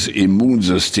Zerstörung des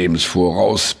Immunsystems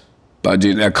voraus. Bei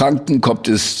den Erkrankten kommt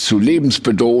es zu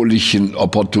lebensbedrohlichen,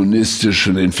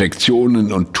 opportunistischen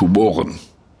Infektionen und Tumoren.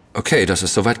 Okay, das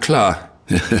ist soweit klar.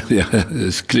 Ja,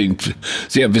 es klingt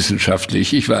sehr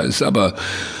wissenschaftlich, ich weiß, aber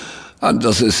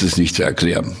anders ist es nicht zu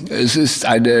erklären. Es ist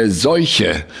eine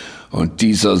Seuche und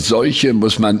dieser Seuche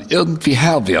muss man irgendwie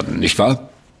Herr werden, nicht wahr?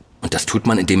 Und das tut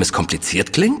man, indem es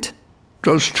kompliziert klingt?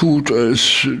 Das tut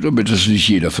es, damit es nicht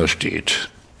jeder versteht.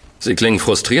 Sie klingen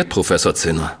frustriert, Professor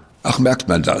Zinner. Ach, merkt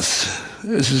man das?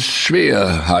 Es ist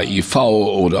schwer, HIV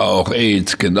oder auch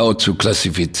AIDS genau zu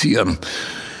klassifizieren.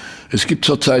 Es gibt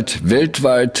zurzeit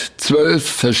weltweit 12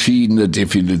 verschiedene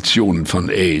Definitionen von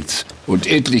AIDS und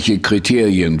etliche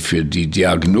Kriterien für die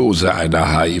Diagnose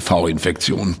einer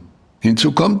HIV-Infektion.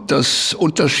 Hinzu kommt, dass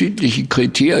unterschiedliche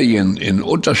Kriterien in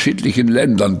unterschiedlichen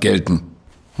Ländern gelten.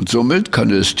 Und somit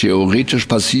kann es theoretisch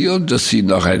passieren, dass Sie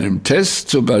nach einem Test,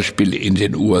 zum Beispiel in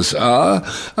den USA,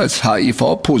 als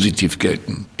HIV-positiv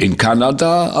gelten. In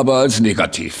Kanada aber als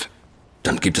negativ.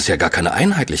 Dann gibt es ja gar keine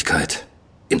Einheitlichkeit.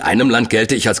 In einem Land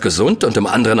gelte ich als gesund und im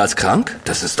anderen als krank?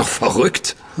 Das ist doch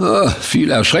verrückt.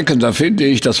 Viel erschreckender finde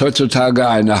ich, dass heutzutage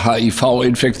eine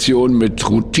HIV-Infektion mit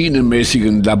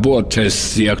routinemäßigen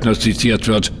Labortests diagnostiziert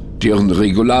wird, deren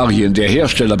Regularien der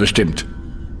Hersteller bestimmt.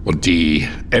 Und die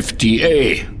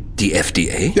FDA. Die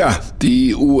FDA? Ja,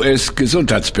 die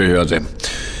US-Gesundheitsbehörde.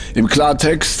 Im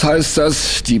Klartext heißt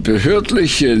das, die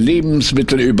behördliche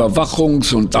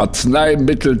Lebensmittelüberwachungs- und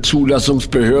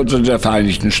Arzneimittelzulassungsbehörde der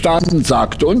Vereinigten Staaten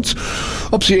sagt uns,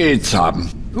 ob sie AIDS haben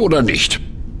oder nicht.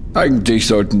 Eigentlich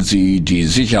sollten sie die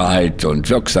Sicherheit und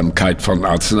Wirksamkeit von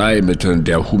Arzneimitteln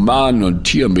der Human- und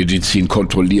Tiermedizin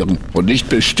kontrollieren und nicht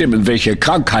bestimmen, welche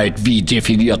Krankheit wie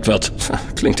definiert wird.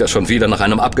 Klingt ja schon wieder nach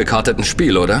einem abgekarteten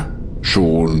Spiel, oder?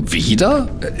 Schon wieder?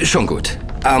 Schon gut.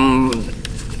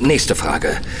 Nächste Frage.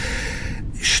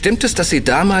 Stimmt es, dass Sie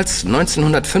damals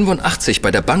 1985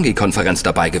 bei der Bangui-Konferenz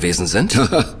dabei gewesen sind?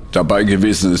 Dabei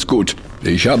gewesen ist gut.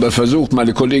 Ich habe versucht,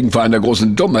 meine Kollegen vor einer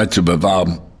großen Dummheit zu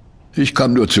bewahren. Ich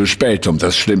kam nur zu spät, um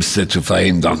das Schlimmste zu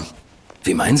verhindern.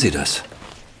 Wie meinen Sie das?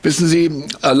 Wissen Sie,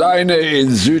 alleine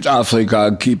in Südafrika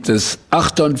gibt es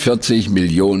 48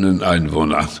 Millionen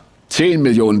Einwohner. 10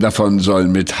 Millionen davon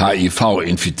sollen mit HIV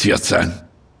infiziert sein.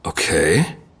 Okay.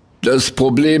 Das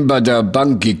Problem bei der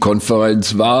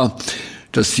Bangui-Konferenz war,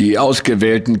 dass die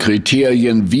ausgewählten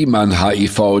Kriterien, wie man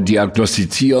HIV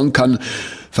diagnostizieren kann,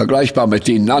 vergleichbar mit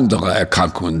denen anderer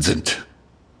Erkrankungen sind.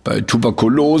 Bei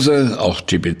Tuberkulose, auch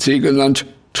TBC genannt,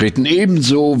 treten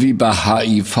ebenso wie bei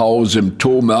HIV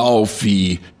Symptome auf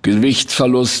wie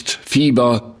Gewichtsverlust,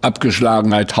 Fieber,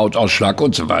 Abgeschlagenheit, Hautausschlag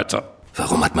und so weiter.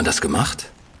 Warum hat man das gemacht?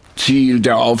 Ziel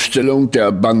der Aufstellung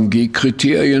der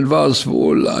Bangui-Kriterien war es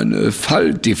wohl, eine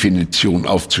Falldefinition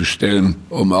aufzustellen,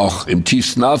 um auch im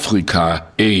tiefsten Afrika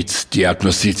AIDS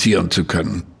diagnostizieren zu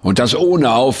können. Und das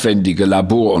ohne aufwendige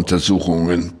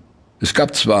Laboruntersuchungen. Es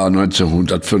gab zwar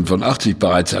 1985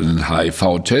 bereits einen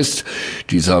HIV-Test,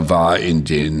 dieser war in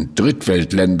den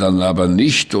Drittweltländern aber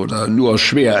nicht oder nur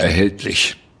schwer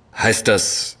erhältlich. Heißt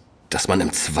das, dass man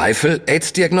im Zweifel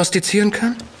AIDS diagnostizieren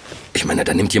kann? Ich meine,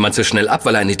 da nimmt jemand so schnell ab,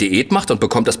 weil er eine Diät macht und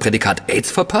bekommt das Prädikat AIDS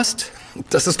verpasst?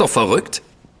 Das ist doch verrückt.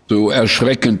 So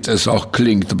erschreckend es auch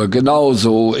klingt, aber genau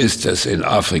so ist es in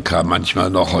Afrika manchmal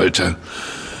noch heute.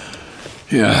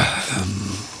 Ja.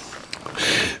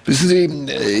 Wissen Sie,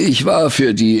 ich war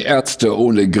für die Ärzte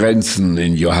ohne Grenzen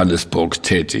in Johannesburg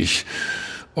tätig.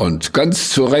 Und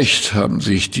ganz zu Recht haben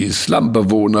sich die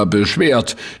Slumbewohner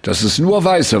beschwert, dass es nur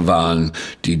Weiße waren,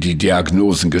 die die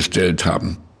Diagnosen gestellt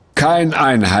haben. Kein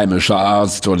einheimischer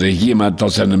Arzt oder jemand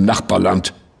aus einem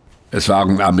Nachbarland. Es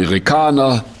waren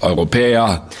Amerikaner,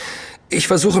 Europäer. Ich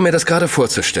versuche mir das gerade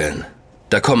vorzustellen.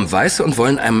 Da kommen Weiße und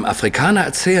wollen einem Afrikaner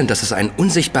erzählen, dass es einen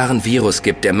unsichtbaren Virus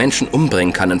gibt, der Menschen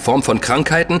umbringen kann in Form von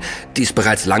Krankheiten, die es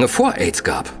bereits lange vor AIDS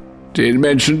gab. Den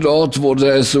Menschen dort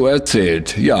wurde es so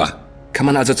erzählt, ja. Kann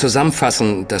man also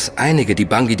zusammenfassen, dass einige die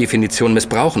Bangui-Definition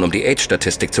missbrauchen, um die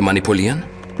AIDS-Statistik zu manipulieren?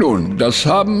 Nun, das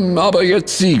haben aber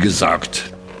jetzt Sie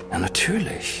gesagt. Ja,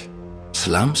 natürlich.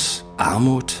 Slums,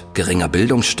 Armut, geringer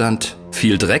Bildungsstand,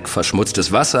 viel Dreck,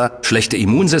 verschmutztes Wasser, schlechte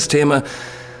Immunsysteme.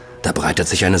 Da breitet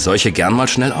sich eine Seuche gern mal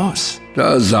schnell aus.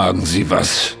 Da sagen Sie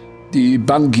was. Die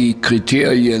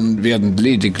Bangui-Kriterien werden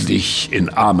lediglich in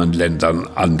armen Ländern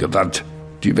angewandt.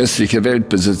 Die westliche Welt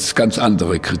besitzt ganz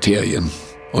andere Kriterien.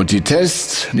 Und die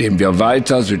Tests, nehmen wir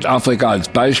weiter, Südafrika als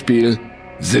Beispiel,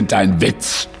 sind ein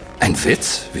Witz. Ein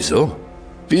Witz? Wieso?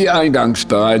 Wie eingangs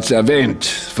bereits erwähnt,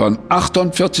 von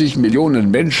 48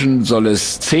 Millionen Menschen soll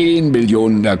es 10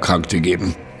 Millionen Erkrankte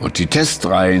geben. Und die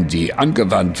Testreihen, die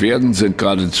angewandt werden, sind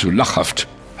geradezu lachhaft.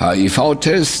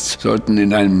 HIV-Tests sollten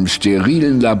in einem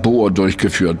sterilen Labor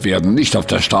durchgeführt werden, nicht auf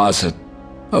der Straße.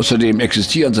 Außerdem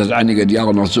existieren seit einigen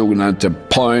Jahren noch sogenannte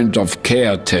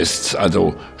Point-of-Care-Tests,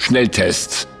 also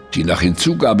Schnelltests, die nach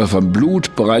Hinzugabe von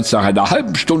Blut bereits nach einer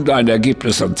halben Stunde ein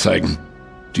Ergebnis anzeigen.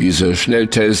 Diese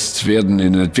Schnelltests werden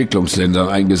in Entwicklungsländern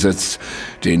eingesetzt,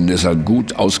 denen es an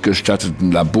gut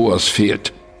ausgestatteten Labors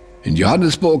fehlt. In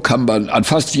Johannesburg kann man an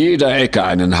fast jeder Ecke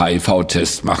einen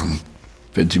HIV-Test machen.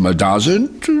 Wenn Sie mal da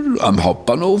sind, am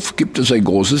Hauptbahnhof gibt es ein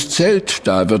großes Zelt.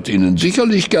 Da wird Ihnen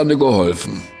sicherlich gerne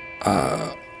geholfen.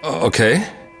 Okay.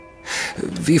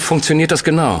 Wie funktioniert das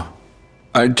genau?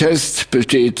 Ein Test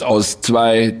besteht aus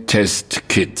 2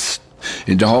 Testkits.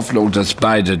 In der Hoffnung, dass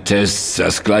beide Tests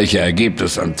das gleiche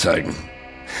Ergebnis anzeigen.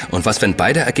 Und was, wenn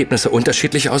beide Ergebnisse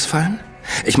unterschiedlich ausfallen?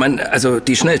 Ich meine, also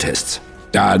die Schnelltests.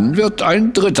 Dann wird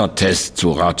ein dritter Test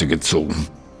zu Rate gezogen.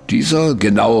 Dieser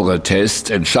genauere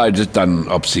Test entscheidet dann,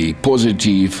 ob sie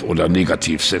positiv oder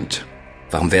negativ sind.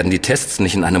 Warum werden die Tests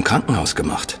nicht in einem Krankenhaus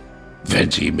gemacht? Wenn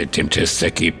Sie mit dem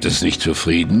Testergebnis nicht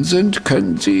zufrieden sind,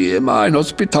 können Sie immer ein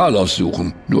Hospital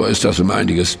aussuchen. Nur ist das um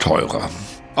einiges teurer.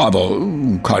 Aber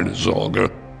keine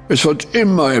Sorge. Es wird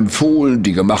immer empfohlen,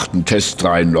 die gemachten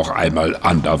Testreihen noch einmal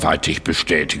anderweitig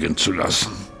bestätigen zu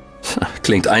lassen.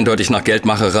 Klingt eindeutig nach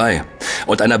Geldmacherei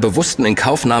und einer bewussten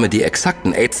Inkaufnahme, die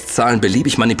exakten AIDS-Zahlen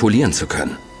beliebig manipulieren zu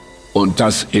können. Und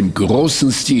das im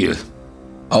großen Stil.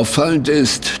 Auffallend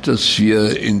ist, dass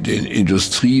wir in den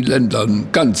Industrieländern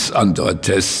ganz andere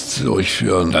Tests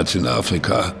durchführen als in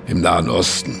Afrika, im Nahen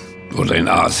Osten oder in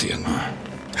Asien.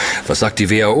 Was sagt die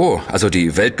WHO, also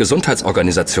die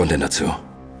Weltgesundheitsorganisation, denn dazu?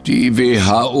 Die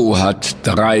WHO hat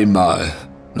dreimal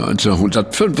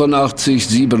 1985,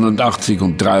 87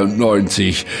 und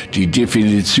 93 die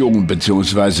Definition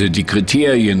bzw. die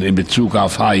Kriterien in Bezug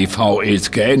auf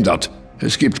HIV/AIDS geändert.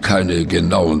 Es gibt keine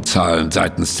genauen Zahlen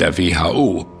seitens der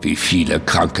WHO, wie viele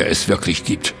Kranke es wirklich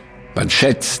gibt. Man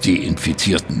schätzt die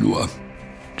Infizierten nur.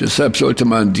 Deshalb sollte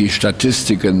man die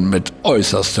Statistiken mit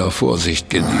äußerster Vorsicht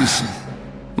genießen.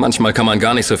 Manchmal kann man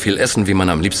gar nicht so viel essen, wie man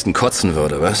am liebsten kotzen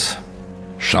würde, was?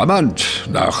 Charmant,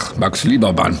 nach Max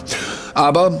Liebermann.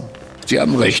 Aber Sie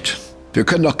haben recht. Wir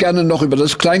können doch gerne noch über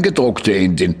das Kleingedruckte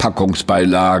in den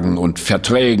Packungsbeilagen und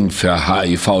Verträgen für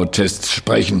HIV-Tests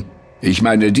sprechen. Ich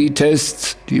meine die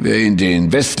Tests, die wir in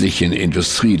den westlichen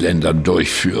Industrieländern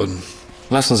durchführen.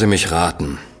 Lassen Sie mich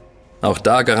raten. Auch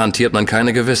da garantiert man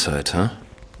keine Gewissheit, hm?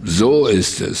 So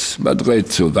ist es. Man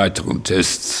rät zu weiteren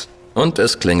Tests. Und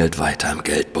es klingelt weiter im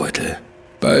Geldbeutel.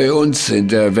 Bei uns in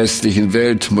der westlichen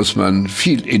Welt muss man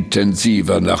viel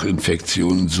intensiver nach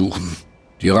Infektionen suchen.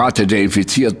 Die Rate der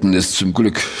Infizierten ist zum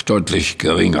Glück deutlich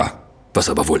geringer. Was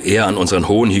aber wohl eher an unseren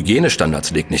hohen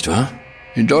Hygienestandards liegt, nicht wahr?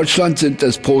 In Deutschland sind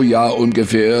es pro Jahr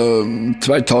ungefähr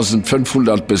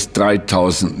 2500 bis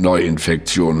 3000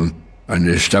 Neuinfektionen.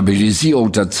 Eine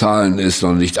Stabilisierung der Zahlen ist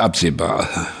noch nicht absehbar.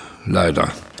 Leider.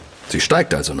 Sie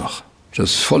steigt also noch?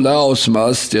 Das volle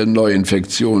Ausmaß der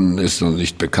Neuinfektionen ist noch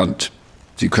nicht bekannt.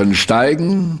 Sie können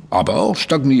steigen, aber auch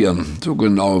stagnieren. So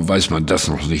genau weiß man das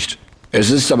noch nicht. Es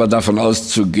ist aber davon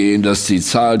auszugehen, dass die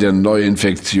Zahl der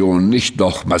Neuinfektionen nicht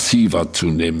noch massiver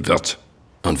zunehmen wird.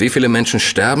 Und wie viele Menschen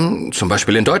sterben, zum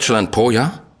Beispiel in Deutschland, pro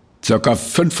Jahr? Circa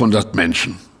 500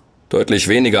 Menschen. Deutlich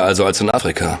weniger also als in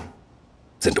Afrika.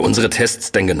 Sind unsere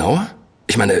Tests denn genauer?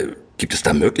 Ich meine, gibt es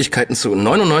da Möglichkeiten, zu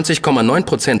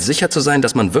 99,9% sicher zu sein,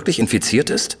 dass man wirklich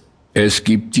infiziert ist? Es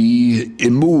gibt die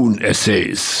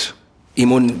Immunassays.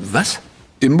 Was?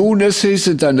 Immunassays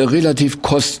sind eine relativ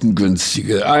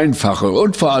kostengünstige, einfache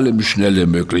und vor allem schnelle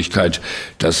Möglichkeit,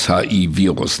 das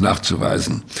HIV-Virus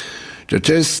nachzuweisen. Der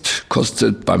Test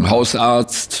kostet beim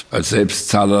Hausarzt als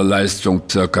Selbstzahlerleistung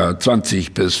ca.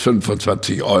 20 bis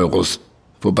 25 Euros,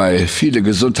 wobei viele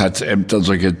Gesundheitsämter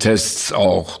solche Tests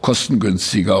auch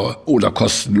kostengünstiger oder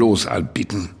kostenlos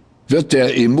anbieten. Wird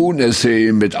der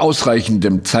Immunassay mit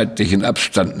ausreichendem zeitlichen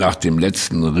Abstand nach dem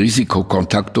letzten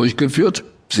Risikokontakt durchgeführt,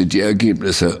 sind die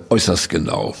Ergebnisse äußerst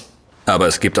genau. Aber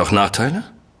es gibt auch Nachteile?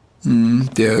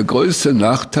 Der größte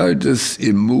Nachteil des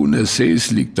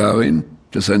Immunassays liegt darin,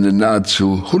 dass eine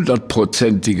nahezu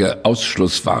 100%ige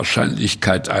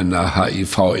Ausschlusswahrscheinlichkeit einer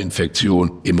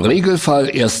HIV-Infektion im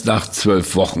Regelfall erst nach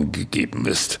 12 Wochen gegeben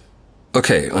ist.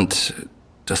 Okay, und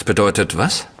das bedeutet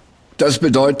was? Das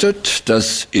bedeutet,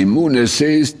 dass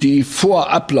Immunassays, die vor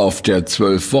Ablauf der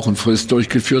 12-Wochen-Frist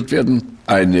durchgeführt werden,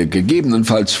 eine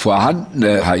gegebenenfalls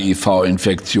vorhandene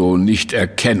HIV-Infektion nicht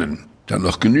erkennen, da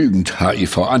noch genügend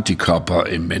HIV-Antikörper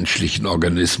im menschlichen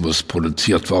Organismus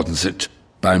produziert worden sind.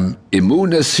 Beim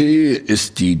Immunassay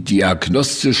ist die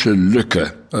diagnostische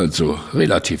Lücke also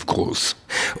relativ groß.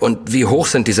 Und wie hoch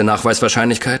sind diese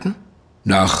Nachweiswahrscheinlichkeiten?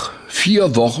 Nach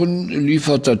 4 Wochen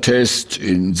liefert der Test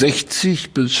in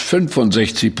 60 bis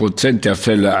 65% der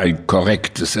Fälle ein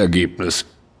korrektes Ergebnis.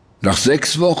 Nach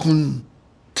 6 Wochen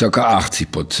ca.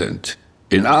 80%.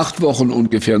 In 8 Wochen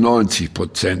ungefähr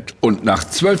 90% und nach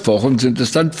 12 Wochen sind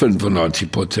es dann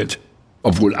 95%.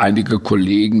 Obwohl einige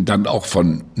Kollegen dann auch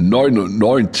von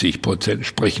 99%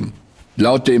 sprechen.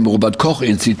 Laut dem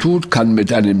Robert-Koch-Institut kann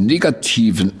mit einem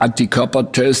negativen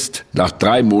Antikörpertest nach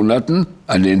 3 Monaten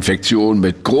eine Infektion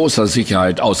mit großer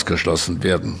Sicherheit ausgeschlossen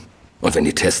werden. Und wenn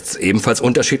die Tests ebenfalls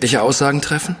unterschiedliche Aussagen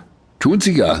treffen? Tun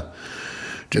sie ja.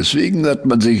 Deswegen hat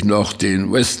man sich noch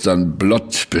den Western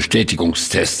Blot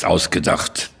Bestätigungstest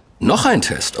ausgedacht. Noch ein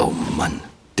Test? Oh Mann.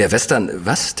 Der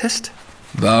Western-was-Test?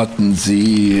 Warten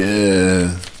Sie,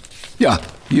 ja,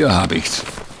 hier habe ich's.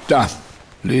 Da,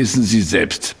 lesen Sie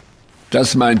selbst.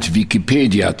 Das meint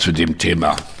Wikipedia zu dem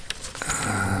Thema.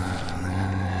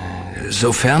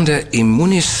 Sofern der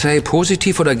Immunisay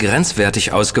positiv oder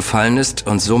grenzwertig ausgefallen ist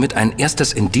und somit ein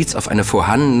erstes Indiz auf eine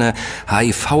vorhandene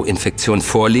HIV-Infektion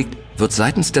vorliegt, wird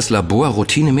seitens des Labors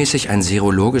routinemäßig ein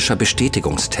serologischer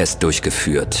Bestätigungstest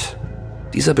durchgeführt.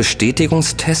 Dieser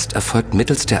Bestätigungstest erfolgt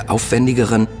mittels der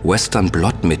aufwendigeren Western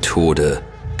Blot-Methode,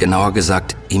 genauer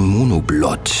gesagt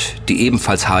Immunoblot, die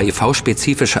ebenfalls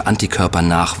HIV-spezifische Antikörper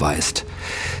nachweist.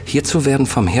 Hierzu werden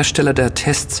vom Hersteller der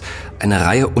Tests eine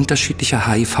Reihe unterschiedlicher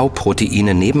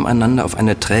HIV-Proteine nebeneinander auf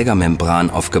eine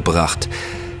Trägermembran aufgebracht.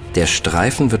 Der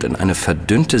Streifen wird in eine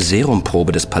verdünnte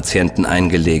Serumprobe des Patienten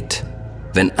eingelegt.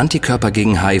 Wenn Antikörper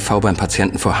gegen HIV beim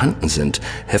Patienten vorhanden sind,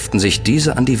 heften sich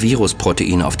diese an die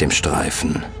Virusproteine auf dem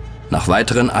Streifen. Nach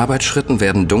weiteren Arbeitsschritten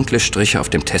werden dunkle Striche auf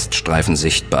dem Teststreifen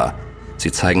sichtbar.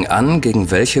 Sie zeigen an,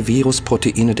 gegen welche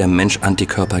Virusproteine der Mensch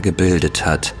Antikörper gebildet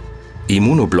hat.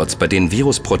 Immunoblots, bei denen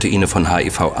Virusproteine von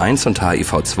HIV-1 und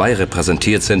HIV-2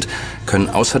 repräsentiert sind, können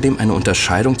außerdem eine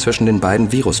Unterscheidung zwischen den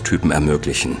beiden Virustypen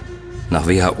ermöglichen. Nach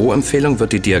WHO-Empfehlung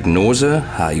wird die Diagnose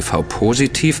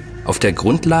HIV-positiv auf der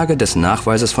Grundlage des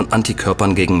Nachweises von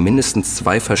Antikörpern gegen mindestens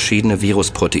 2 verschiedene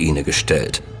Virusproteine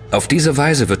gestellt. Auf diese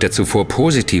Weise wird der zuvor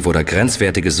positive oder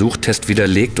grenzwertige Suchtest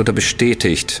widerlegt oder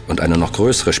bestätigt und eine noch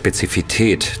größere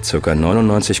Spezifität, ca.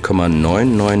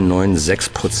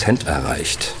 99,9996%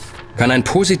 erreicht. Kann ein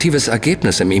positives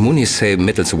Ergebnis im Immunisay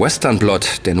mittels Western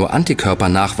Blot, der nur Antikörper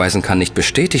nachweisen kann, nicht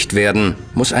bestätigt werden,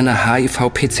 muss eine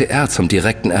HIV-PCR zum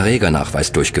direkten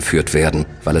Erregernachweis durchgeführt werden,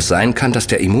 weil es sein kann, dass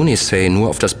der Immunisay nur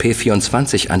auf das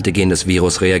P24-Antigen des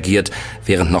Virus reagiert,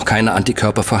 während noch keine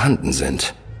Antikörper vorhanden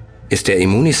sind. Ist der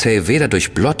Immunisay weder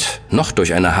durch Blot noch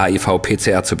durch eine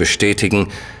HIV-PCR zu bestätigen,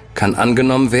 kann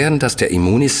angenommen werden, dass der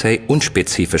Immunisay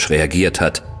unspezifisch reagiert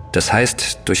hat. Das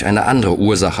heißt, durch eine andere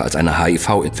Ursache als eine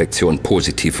HIV-Infektion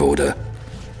positiv wurde.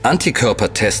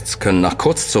 Antikörpertests können nach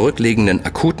kurz zurückliegenden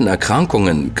akuten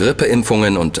Erkrankungen,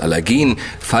 Grippeimpfungen und Allergien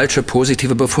falsche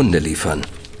positive Befunde liefern.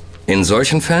 In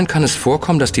solchen Fällen kann es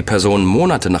vorkommen, dass die Person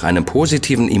Monate nach einem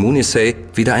positiven Immunisay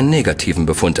wieder einen negativen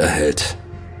Befund erhält.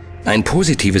 Ein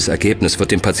positives Ergebnis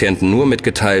wird dem Patienten nur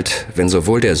mitgeteilt, wenn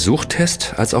sowohl der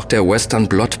Suchtest als auch der Western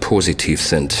Blot positiv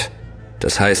sind.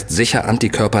 Das heißt, sicher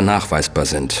Antikörper nachweisbar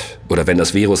sind oder wenn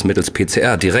das Virus mittels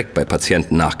PCR direkt bei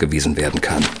Patienten nachgewiesen werden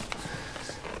kann.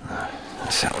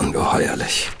 Das ist ja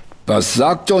ungeheuerlich. Was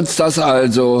sagt uns das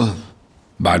also?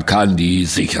 Man kann nie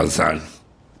sicher sein.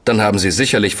 Dann haben Sie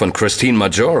sicherlich von Christine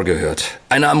Major gehört.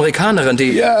 Eine Amerikanerin,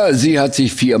 die... Ja, sie hat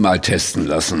sich 4-mal testen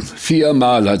lassen.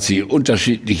 4-mal hat sie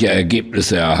unterschiedliche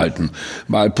Ergebnisse erhalten.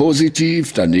 Mal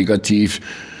positiv, dann negativ,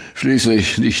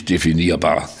 schließlich nicht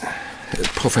definierbar.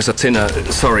 Professor Zinner,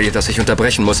 sorry, dass ich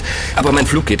unterbrechen muss, aber mein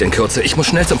Flug geht in Kürze. Ich muss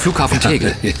schnell zum Flughafen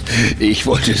Tegel. Ich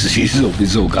wollte Sie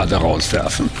sowieso gerade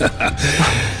rauswerfen.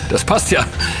 Das passt ja.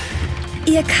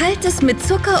 Ihr kaltes, mit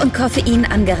Zucker und Koffein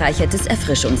angereichertes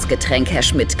Erfrischungsgetränk, Herr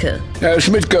Schmidtke. Herr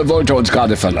Schmidtke wollte uns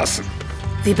gerade verlassen.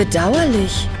 Wie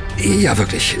bedauerlich. Ja,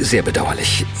 wirklich, sehr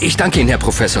bedauerlich. Ich danke Ihnen, Herr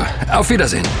Professor. Auf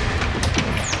Wiedersehen.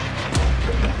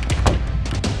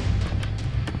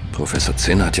 Professor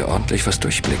Zinner hat ja ordentlich was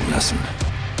durchblicken lassen.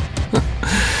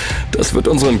 Das wird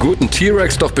unseren guten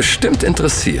T-Rex doch bestimmt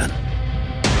interessieren.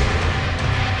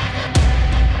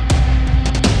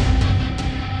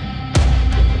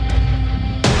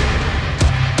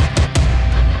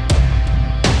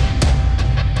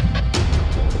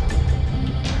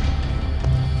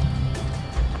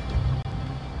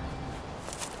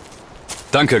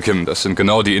 Danke, Kim. Das sind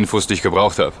genau die Infos, die ich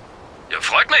gebraucht habe. Ja,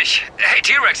 freut mich. Hey,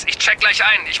 T-Rex, ich check gleich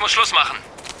ein. Ich muss Schluss machen.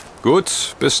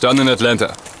 Gut, bis dann in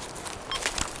Atlanta.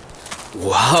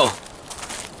 Wow.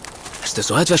 Hast du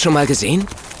so etwas schon mal gesehen?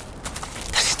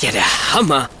 Das ist ja der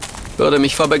Hammer. Würde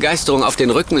mich vor Begeisterung auf den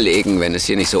Rücken legen, wenn es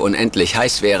hier nicht so unendlich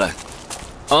heiß wäre.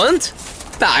 Und?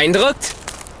 Beeindruckt?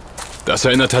 Das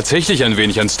erinnert tatsächlich ein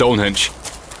wenig an Stonehenge.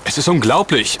 Es ist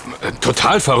unglaublich.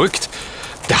 Total verrückt.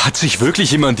 Da hat sich wirklich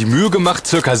jemand die Mühe gemacht,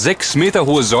 ca. 6 Meter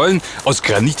hohe Säulen aus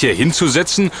Granit hier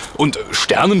hinzusetzen und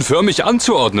sternenförmig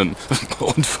anzuordnen.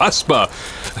 Unfassbar.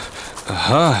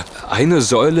 Aha, eine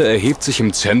Säule erhebt sich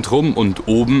im Zentrum und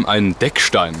oben ein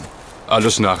Deckstein.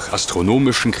 Alles nach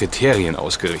astronomischen Kriterien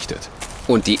ausgerichtet.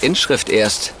 Und die Inschrift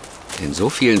erst in so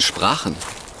vielen Sprachen.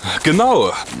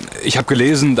 Genau. Ich habe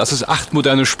gelesen, dass es 8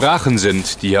 moderne Sprachen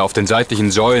sind, die hier auf den seitlichen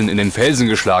Säulen in den Felsen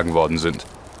geschlagen worden sind.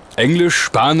 Englisch,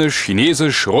 Spanisch,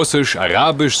 Chinesisch, Russisch,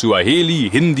 Arabisch, Suaheli,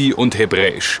 Hindi und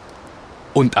Hebräisch.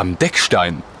 Und am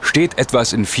Deckstein steht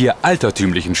etwas in 4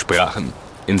 altertümlichen Sprachen.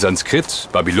 In Sanskrit,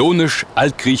 Babylonisch,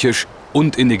 Altgriechisch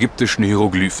und in ägyptischen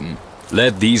Hieroglyphen.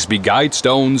 Let these be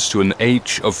guidestones to an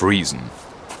age of reason.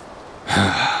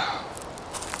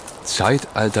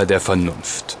 Zeitalter der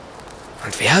Vernunft.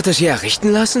 Und wer hat das hier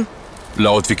errichten lassen?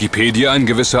 Laut Wikipedia ein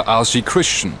gewisser R.C.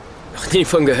 Christian. Noch nie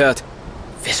von gehört.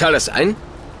 Wer soll das sein?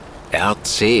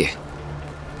 RC.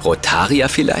 Rotaria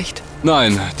vielleicht?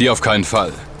 Nein, die auf keinen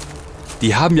Fall.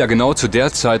 Die haben ja genau zu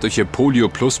der Zeit durch ihr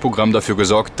Polio-Plus-Programm dafür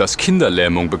gesorgt, dass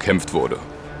Kinderlähmung bekämpft wurde.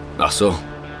 Ach so.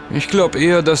 Ich glaube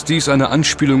eher, dass dies eine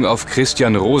Anspielung auf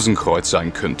Christian Rosenkreuz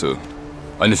sein könnte.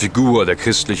 Eine Figur der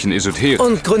christlichen Esoterik.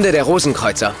 Und Gründer der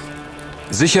Rosenkreuzer.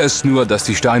 Sicher ist nur, dass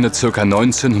die Steine ca.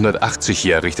 1980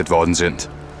 hier errichtet worden sind.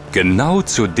 Genau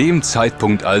zu dem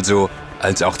Zeitpunkt also,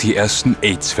 als auch die ersten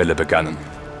AIDS-Fälle begannen.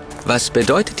 Was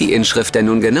bedeutet die Inschrift denn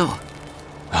nun genau?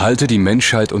 Halte die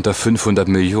Menschheit unter 500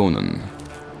 Millionen.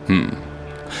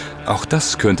 Auch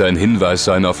das könnte ein Hinweis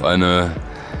sein auf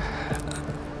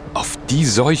die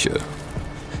Seuche.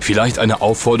 Vielleicht eine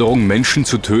Aufforderung, Menschen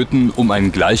zu töten, um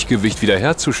ein Gleichgewicht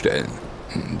wiederherzustellen.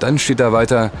 Dann steht da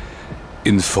weiter: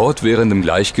 in fortwährendem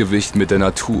Gleichgewicht mit der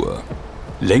Natur.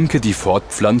 Lenke die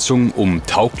Fortpflanzung, um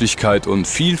Tauglichkeit und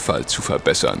Vielfalt zu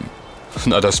verbessern.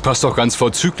 Na, das passt doch ganz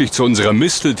vorzüglich zu unserer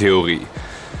Misteltheorie.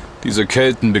 Diese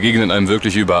Kelten begegnen einem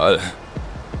wirklich überall.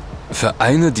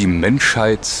 Vereine die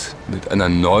Menschheit mit einer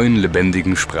neuen,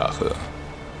 lebendigen Sprache.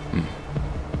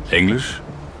 Englisch?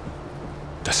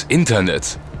 Das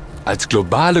Internet als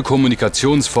globale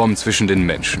Kommunikationsform zwischen den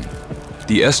Menschen.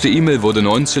 Die erste E-Mail wurde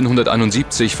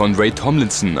 1971 von Ray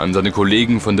Tomlinson an seine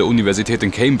Kollegen von der Universität in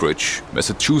Cambridge,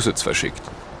 Massachusetts, verschickt.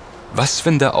 Was,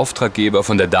 wenn der Auftraggeber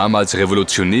von der damals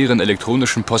revolutionären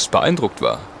elektronischen Post beeindruckt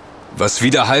war? Was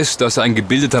wieder heißt, dass er ein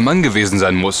gebildeter Mann gewesen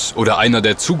sein muss oder einer,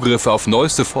 der Zugriffe auf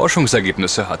neueste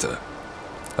Forschungsergebnisse hatte.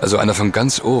 Also einer von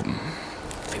ganz oben.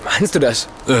 Wie meinst du das?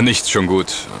 Nichts, schon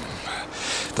gut.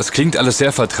 Das klingt alles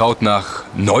sehr vertraut nach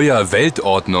neuer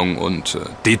Weltordnung und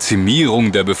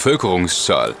Dezimierung der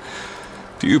Bevölkerungszahl.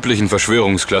 Die üblichen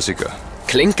Verschwörungsklassiker.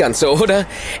 Klingt ganz so, oder?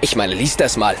 Ich meine, lies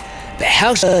das mal.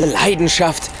 Beherrsche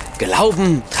Leidenschaft,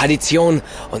 Glauben, Tradition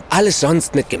und alles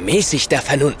sonst mit gemäßigter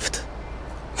Vernunft.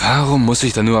 Warum muss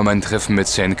ich da nur an mein Treffen mit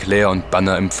St. Clair und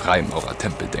Banner im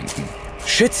Freimaurertempel denken?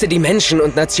 Schütze die Menschen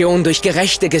und Nationen durch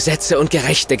gerechte Gesetze und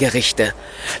gerechte Gerichte.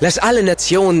 Lass alle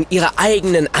Nationen ihre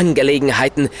eigenen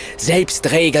Angelegenheiten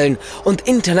selbst regeln und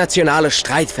internationale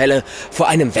Streitfälle vor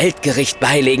einem Weltgericht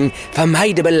beilegen.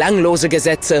 Vermeide belanglose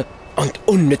Gesetze und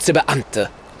unnütze Beamte.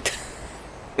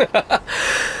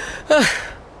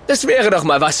 Das wäre doch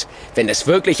mal was, wenn es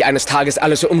wirklich eines Tages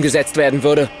alles so umgesetzt werden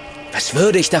würde. Was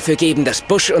würde ich dafür geben, dass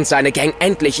Bush und seine Gang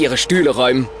endlich ihre Stühle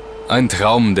räumen? Ein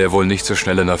Traum, der wohl nicht so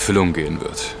schnell in Erfüllung gehen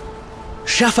wird.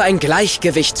 Schaffe ein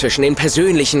Gleichgewicht zwischen den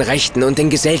persönlichen Rechten und den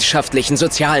gesellschaftlichen,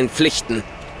 sozialen Pflichten.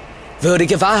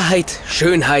 Würdige Wahrheit,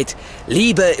 Schönheit,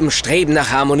 Liebe im Streben nach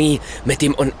Harmonie mit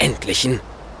dem Unendlichen.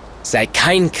 Sei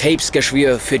kein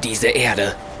Krebsgeschwür für diese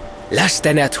Erde. Lass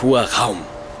der Natur Raum.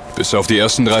 Bis auf die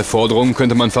ersten 3 Forderungen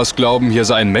könnte man fast glauben, hier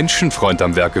sei ein Menschenfreund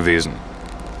am Werk gewesen.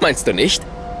 Meinst du nicht?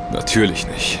 Natürlich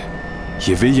nicht.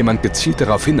 Hier will jemand gezielt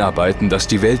darauf hinarbeiten, dass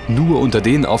die Welt nur unter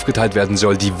denen aufgeteilt werden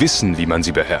soll, die wissen, wie man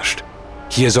sie beherrscht.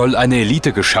 Hier soll eine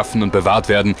Elite geschaffen und bewahrt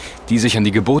werden, die sich an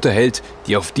die Gebote hält,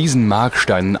 die auf diesen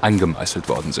Marksteinen angemeißelt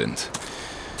worden sind.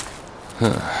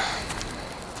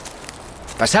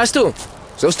 Was hast du?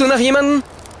 Suchst du nach jemandem?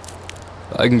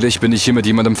 Eigentlich bin ich hier mit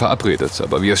jemandem verabredet,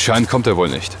 aber wie es scheint, kommt er wohl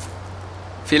nicht.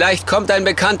 Vielleicht kommt ein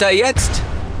Bekannter jetzt.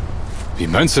 Wie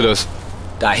meinst du das?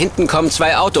 Da hinten kommen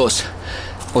 2 Autos.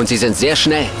 Und sie sind sehr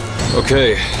schnell.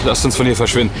 Okay, lasst uns von hier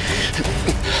verschwinden.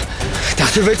 Ich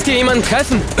dachte, du willst hier jemanden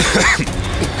treffen.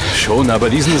 Schon, aber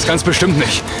diesen ist ganz bestimmt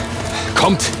nicht.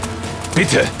 Kommt,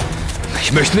 bitte.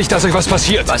 Ich möchte nicht, dass euch was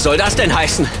passiert. Was soll das denn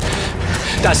heißen?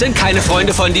 Das sind keine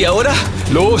Freunde von dir, oder?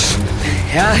 Los!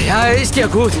 Ja, ist ja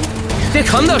gut. Wir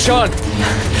kommen doch schon.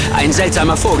 Ein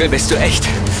seltsamer Vogel bist du echt.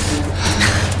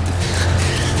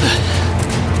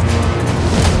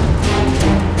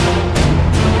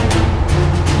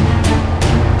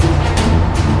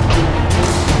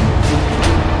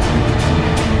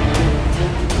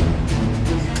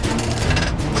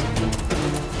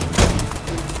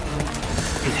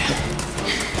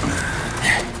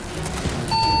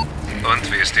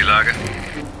 Und wie ist die Lage?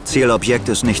 Zielobjekt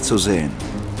ist nicht zu sehen.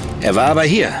 Er war aber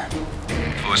hier.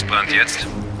 Wo ist Brandt jetzt?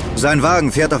 Sein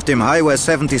Wagen fährt auf dem Highway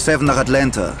 77 nach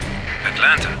Atlanta.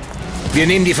 Atlanta. Wir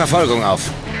nehmen die Verfolgung auf.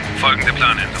 Folgende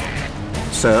Planänderung.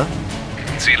 Sir?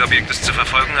 Zielobjekt ist zu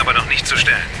verfolgen, aber noch nicht zu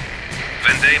stellen.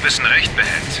 Wenn Davison recht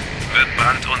behält, wird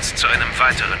Brandt uns zu einem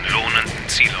weiteren lohnenden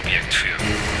Zielobjekt führen.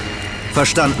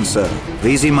 Verstanden, Sir.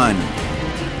 Wie Sie meinen.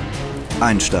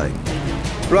 Einsteigen.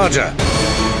 Roger.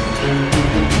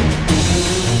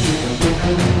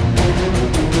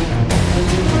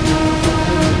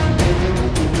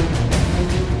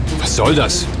 Was soll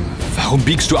das? Warum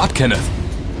biegst du ab, Kenneth?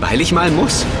 Weil ich mal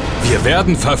muss. Wir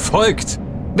werden verfolgt.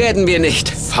 Werden wir nicht.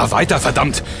 Fahr weiter,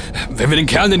 verdammt. Wenn wir den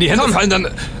Kerlen in die Hände fallen, dann...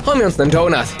 Hol mir uns einen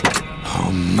Donut.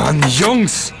 Oh Mann,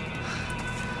 Jungs.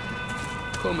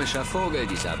 Komischer Vogel,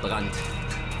 dieser Brand.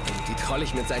 Irgendwie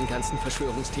trollig mit seinen ganzen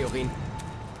Verschwörungstheorien.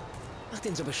 Macht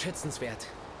ihn so beschützenswert.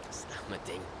 Das arme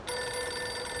Ding.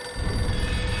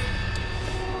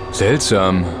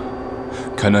 Seltsam.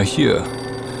 Keiner hier.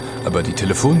 Aber die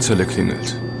Telefonzelle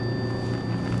klingelt.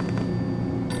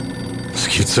 Das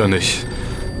gibt's doch nicht.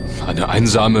 Eine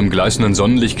einsame, im gleißenden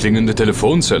Sonnenlicht klingende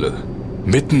Telefonzelle.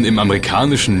 Mitten im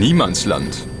amerikanischen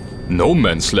Niemandsland. No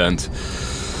Man's Land.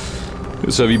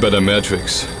 Ist ja wie bei der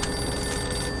Matrix.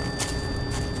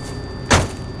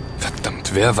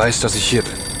 Verdammt, wer weiß, dass ich hier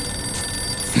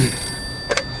bin?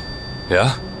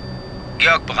 Ja?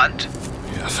 Georg Brandt?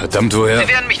 Ja, verdammt, woher? Sie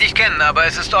werden mich nicht kennen, aber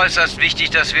es ist äußerst wichtig,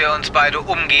 dass wir uns beide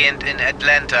umgehend in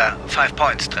Atlanta, 5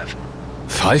 Points, treffen.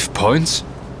 5 Points?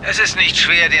 Es ist nicht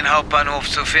schwer, den Hauptbahnhof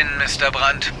zu finden, Mr.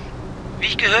 Brandt. Wie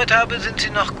ich gehört habe, sind Sie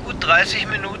noch gut 30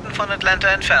 Minuten von Atlanta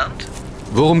entfernt.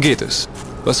 Worum geht es?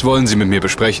 Was wollen Sie mit mir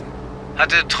besprechen?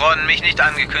 Hatte Tron mich nicht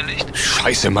angekündigt?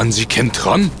 Scheiße, Mann, Sie kennen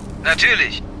Tron?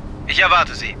 Natürlich. Ich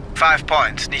erwarte Sie. 5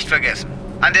 Points, nicht vergessen.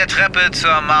 An der Treppe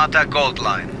zur Martha Gold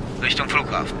Line, Richtung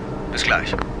Flughafen. Bis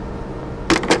gleich.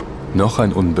 Noch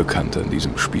ein Unbekannter in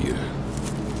diesem Spiel.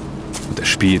 Und er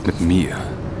spielt mit mir.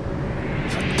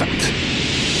 Verdammt.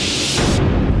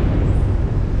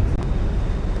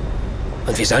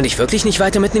 Und wir sollen dich wirklich nicht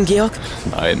weiter mitnehmen, Georg?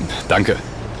 Nein, danke.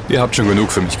 Ihr habt schon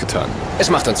genug für mich getan. Es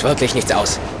macht uns wirklich nichts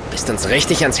aus. Bist uns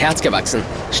richtig ans Herz gewachsen.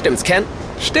 Stimmt's, Ken?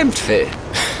 Stimmt, Phil.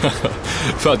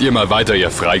 Fahrt ihr mal weiter,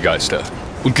 ihr Freigeister.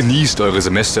 Und genießt eure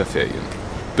Semesterferien.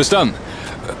 Bis dann.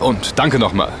 Und danke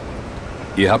nochmal.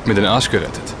 Ihr habt mir den Arsch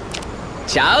gerettet.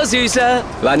 Ciao, Süßer.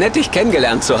 War nett, dich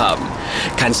kennengelernt zu haben.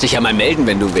 Kannst dich ja mal melden,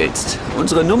 wenn du willst.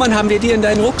 Unsere Nummern haben wir dir in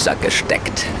deinen Rucksack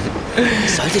gesteckt.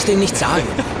 Solltest du ihm nicht sagen.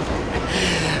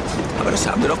 Aber das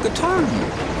haben wir doch getan.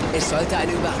 Es sollte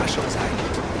eine Überraschung sein.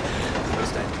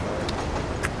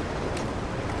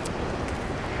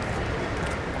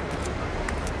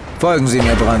 Folgen Sie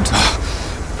mir, Brandt.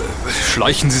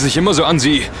 Schleichen Sie sich immer so an,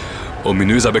 Sie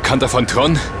ominöser Bekannter von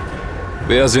Tron?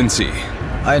 Wer sind Sie?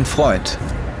 Ein Freund.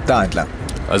 Da entlang.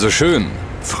 Also schön,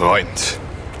 Freund.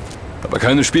 Aber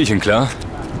keine Spielchen, klar?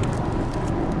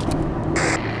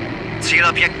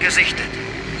 Zielobjekt gesichtet.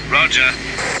 Roger.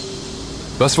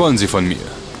 Was wollen Sie von mir?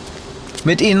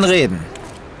 Mit Ihnen reden.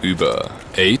 Über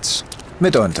AIDS?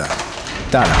 Mitunter.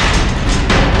 Danach.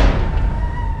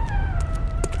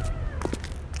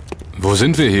 Wo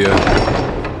sind wir hier?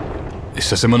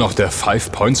 Ist das immer noch der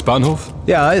 5 Points Bahnhof?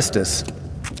 Ja, ist es.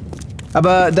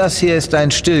 Aber das hier ist ein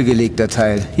stillgelegter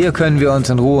Teil. Hier können wir uns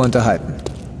in Ruhe unterhalten.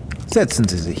 Setzen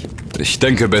Sie sich. Ich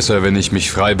denke besser, wenn ich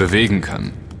mich frei bewegen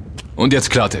kann. Und jetzt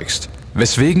Klartext.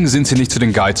 Weswegen sind Sie nicht zu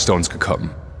den Guidestones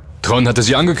gekommen? Tron hatte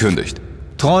Sie angekündigt.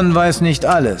 Tron weiß nicht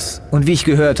alles. Und wie ich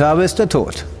gehört habe, ist er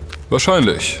tot.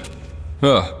 Wahrscheinlich.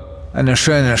 Ja. Eine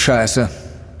schöne Scheiße.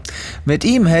 Mit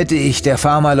ihm hätte ich der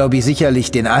Pharmalobby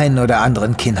sicherlich den einen oder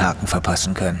anderen Kinnhaken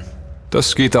verpassen können.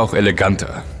 Das geht auch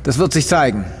eleganter. Das wird sich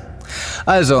zeigen.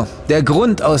 Also, der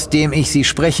Grund, aus dem ich Sie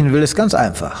sprechen will, ist ganz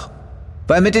einfach.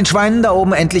 Weil mit den Schweinen da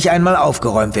oben endlich einmal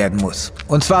aufgeräumt werden muss.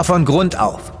 Und zwar von Grund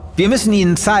auf. Wir müssen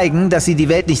ihnen zeigen, dass sie die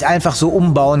Welt nicht einfach so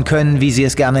umbauen können, wie sie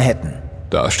es gerne hätten.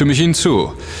 Da stimme ich Ihnen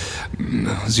zu.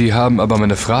 Sie haben aber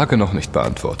meine Frage noch nicht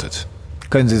beantwortet.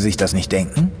 Können Sie sich das nicht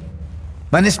denken?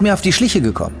 Man ist mir auf die Schliche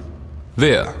gekommen.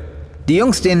 Wer? Die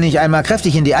Jungs, denen ich einmal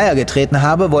kräftig in die Eier getreten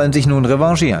habe, wollen sich nun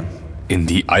revanchieren. In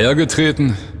die Eier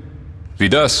getreten? Wie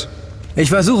das? Ich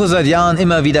versuche seit Jahren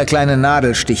immer wieder kleine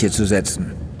Nadelstiche zu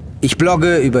setzen. Ich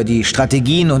blogge über die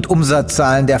Strategien und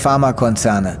Umsatzzahlen der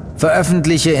Pharmakonzerne,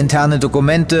 veröffentliche interne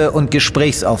Dokumente und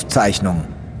Gesprächsaufzeichnungen.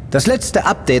 Das letzte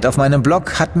Update auf meinem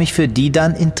Blog hat mich für die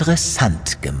dann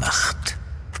interessant gemacht.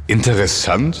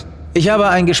 Interessant? Ich habe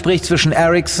ein Gespräch zwischen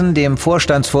Ericsson, dem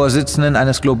Vorstandsvorsitzenden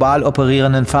eines global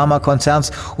operierenden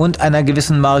Pharmakonzerns, und einer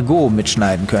gewissen Margot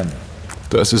mitschneiden können.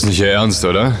 Das ist nicht Ihr Ernst,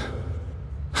 oder?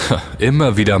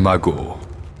 Immer wieder Margot.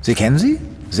 Sie kennen sie?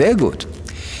 Sehr gut.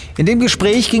 In dem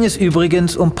Gespräch ging es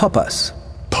übrigens um Poppers.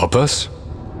 Poppers?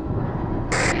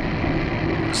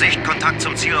 Sichtkontakt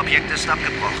zum Zielobjekt ist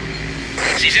abgebrochen.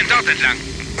 Sie sind dort entlang.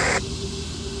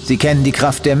 Sie kennen die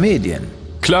Kraft der Medien.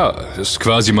 Klar, ist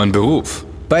quasi mein Beruf.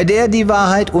 Bei der die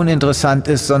Wahrheit uninteressant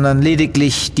ist, sondern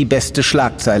lediglich die beste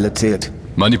Schlagzeile zählt.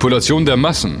 Manipulation der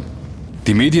Massen.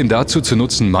 Die Medien dazu zu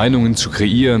nutzen, Meinungen zu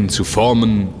kreieren, zu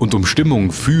formen und um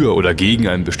Stimmung für oder gegen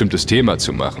ein bestimmtes Thema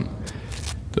zu machen.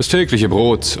 Das tägliche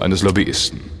Brot eines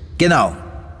Lobbyisten. Genau.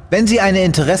 Wenn Sie eine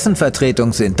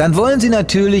Interessenvertretung sind, dann wollen Sie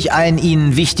natürlich ein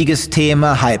Ihnen wichtiges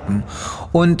Thema hypen.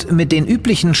 Und mit den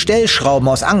üblichen Stellschrauben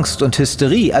aus Angst und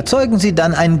Hysterie erzeugen sie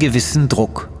dann einen gewissen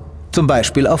Druck. Zum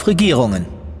Beispiel auf Regierungen.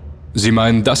 Sie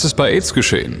meinen, das ist bei AIDS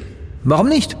geschehen? Warum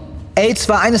nicht? AIDS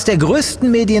war eines der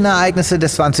größten Medienereignisse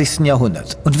des 20.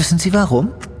 Jahrhunderts. Und wissen Sie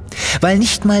warum? Weil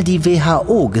nicht mal die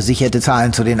WHO gesicherte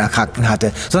Zahlen zu den Erkrankten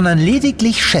hatte, sondern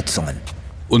lediglich Schätzungen.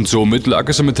 Und somit lag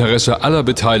es im Interesse aller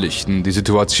Beteiligten, die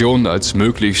Situation als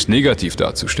möglichst negativ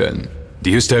darzustellen.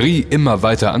 Die Hysterie immer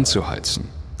weiter anzuheizen.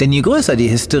 Denn je größer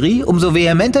die Hysterie, umso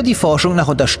vehementer die Forschung nach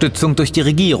Unterstützung durch die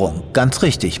Regierung. Ganz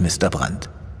richtig, Mr. Brandt.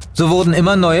 So wurden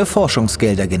immer neue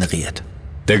Forschungsgelder generiert.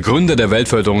 Der Gründer der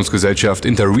Weltförderungsgesellschaft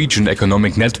Interregion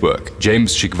Economic Network,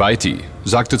 James Chikwaiti,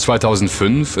 sagte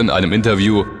 2005 in einem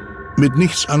Interview: Mit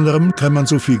nichts anderem kann man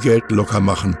so viel Geld locker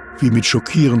machen, wie mit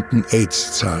schockierenden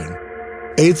AIDS-Zahlen.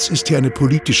 AIDS ist ja eine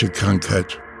politische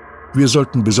Krankheit. Wir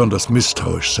sollten besonders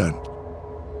misstrauisch sein.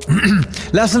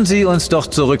 Lassen Sie uns doch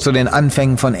zurück zu den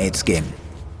Anfängen von AIDS gehen.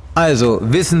 Also,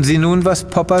 wissen Sie nun, was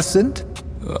Poppers sind?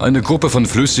 Eine Gruppe von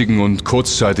flüssigen und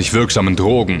kurzzeitig wirksamen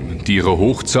Drogen, die ihre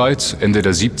Hochzeit Ende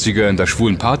der 70er in der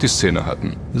schwulen Partyszene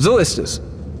hatten. So ist es.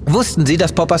 Wussten Sie,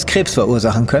 dass Poppers Krebs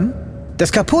verursachen können?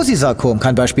 Das Kaposi-Sarkom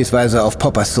kann beispielsweise auf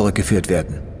Poppers zurückgeführt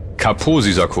werden.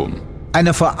 Kaposi-Sarkom?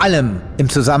 Eine vor allem im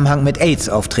Zusammenhang mit AIDS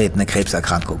auftretende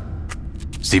Krebserkrankung.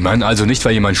 Sie meinen also nicht,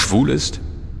 weil jemand schwul ist?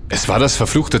 Es war das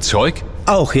verfluchte Zeug?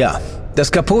 Auch ja.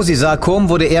 Das Kaposi-Sarkom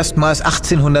wurde erstmals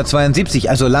 1872,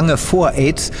 also lange vor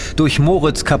AIDS, durch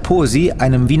Moritz Kaposi,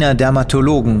 einem Wiener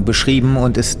Dermatologen, beschrieben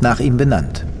und ist nach ihm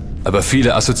benannt. Aber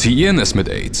viele assoziieren es mit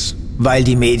AIDS. Weil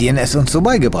die Medien es uns so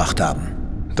beigebracht haben.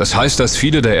 Das heißt, dass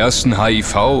viele der ersten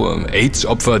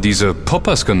HIV-AIDS-Opfer diese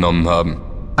Poppers genommen haben?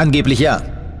 Angeblich ja.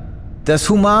 Das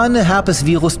humane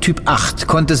Herpesvirus Typ 8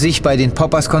 konnte sich bei den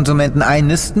Poppers-Konsumenten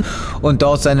einnisten und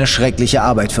dort seine schreckliche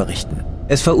Arbeit verrichten.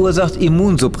 Es verursacht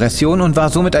Immunsuppression und war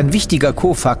somit ein wichtiger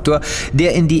Kofaktor,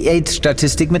 der in die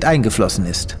AIDS-Statistik mit eingeflossen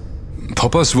ist.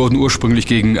 Poppers wurden ursprünglich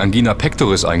gegen Angina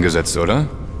pectoris eingesetzt, oder?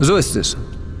 So ist es.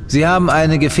 Sie haben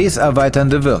eine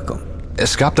gefäßerweiternde Wirkung.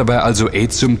 Es gab dabei also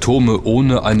AIDS-Symptome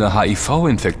ohne eine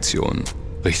HIV-Infektion,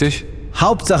 richtig?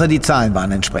 Hauptsache, die Zahlen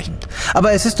waren entsprechend.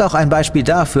 Aber es ist auch ein Beispiel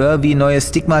dafür, wie neue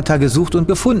Stigmata gesucht und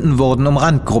gefunden wurden, um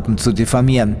Randgruppen zu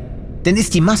diffamieren. Denn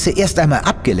ist die Masse erst einmal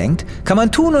abgelenkt, kann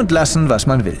man tun und lassen, was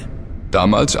man will.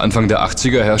 Damals, Anfang der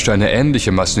 80er, herrschte eine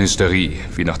ähnliche Massenhysterie,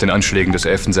 wie nach den Anschlägen des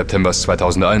 11. September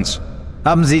 2001.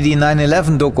 Haben Sie die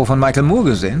 9/11-Doku von Michael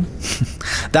Moore gesehen?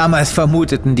 Damals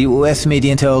vermuteten die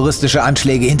US-Medien terroristische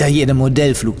Anschläge hinter jedem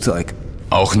Modellflugzeug.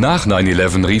 Auch nach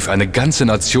 9/11 rief eine ganze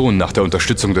Nation nach der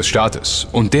Unterstützung des Staates.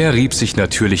 Und der rieb sich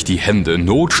natürlich die Hände,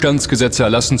 Notstandsgesetze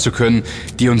erlassen zu können,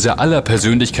 die unser aller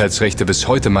Persönlichkeitsrechte bis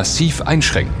heute massiv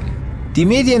einschränken. Die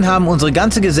Medien haben unsere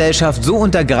ganze Gesellschaft so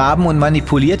untergraben und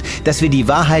manipuliert, dass wir die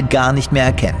Wahrheit gar nicht mehr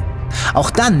erkennen. Auch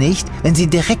dann nicht, wenn sie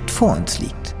direkt vor uns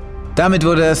liegt. Damit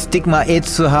wurde das Stigma,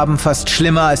 AIDS zu haben, fast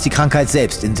schlimmer als die Krankheit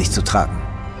selbst in sich zu tragen.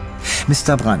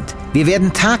 Mr. Brandt, wir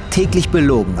werden tagtäglich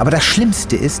belogen, aber das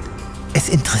Schlimmste ist, es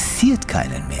interessiert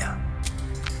keinen mehr.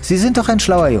 Sie sind doch ein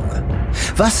schlauer Junge.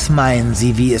 Was meinen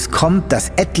Sie, wie es kommt,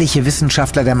 dass etliche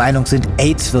Wissenschaftler der Meinung sind,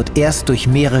 AIDS wird erst durch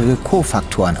mehrere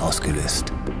Kofaktoren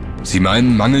ausgelöst? Sie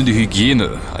meinen mangelnde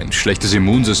Hygiene, ein schlechtes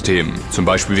Immunsystem, zum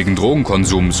Beispiel wegen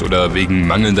Drogenkonsums oder wegen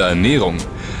mangelnder Ernährung.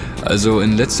 Also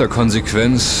in letzter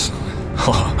Konsequenz...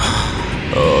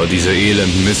 diese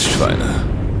elenden Mistschweine.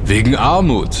 Wegen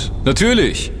Armut,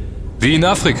 natürlich. Wie in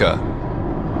Afrika.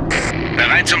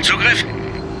 Bereit zum Zugriff?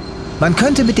 Man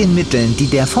könnte mit den Mitteln, die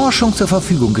der Forschung zur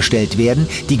Verfügung gestellt werden,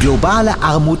 die globale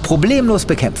Armut problemlos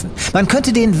bekämpfen. Man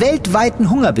könnte den weltweiten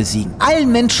Hunger besiegen,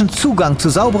 allen Menschen Zugang zu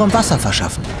sauberem Wasser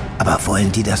verschaffen. Aber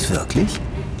wollen die das wirklich?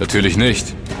 Natürlich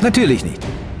nicht. Natürlich nicht.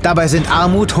 Dabei sind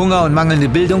Armut, Hunger und mangelnde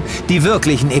Bildung die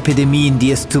wirklichen Epidemien,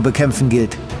 die es zu bekämpfen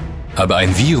gilt. Aber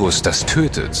ein Virus, das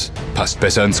tötet, passt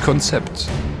besser ins Konzept.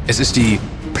 Es ist die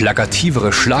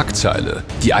plakativere Schlagzeile,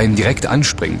 die einen direkt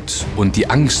anspringt und die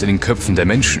Angst in den Köpfen der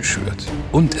Menschen schürt.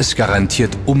 Und es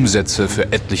garantiert Umsätze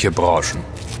für etliche Branchen.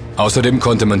 Außerdem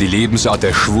konnte man die Lebensart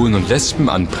der Schwulen und Lesben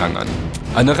anprangern.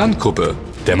 Eine Randgruppe,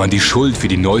 der man die Schuld für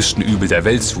die neuesten Übel der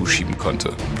Welt zuschieben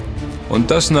konnte.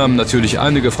 Und das nahmen natürlich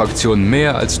einige Fraktionen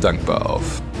mehr als dankbar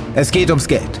auf. Es geht ums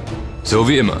Geld. So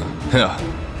wie immer, ja.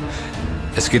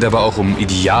 Es geht aber auch um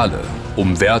Ideale,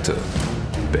 um Werte.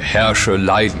 Beherrsche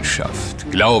Leidenschaft,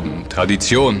 Glauben,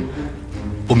 Tradition,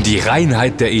 um die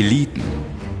Reinheit der Eliten.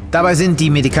 Dabei sind die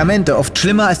Medikamente oft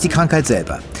schlimmer als die Krankheit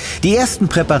selber. Die ersten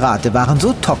Präparate waren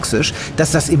so toxisch,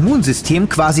 dass das Immunsystem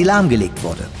quasi lahmgelegt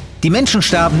wurde. Die Menschen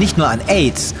starben nicht nur an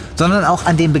AIDS, sondern auch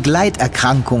an den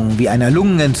Begleiterkrankungen wie einer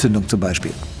Lungenentzündung zum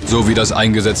Beispiel. So wie das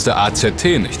eingesetzte AZT,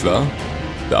 nicht wahr?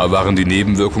 Da waren die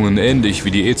Nebenwirkungen ähnlich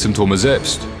wie die AIDS-Symptome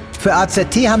selbst. Für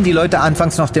AZT haben die Leute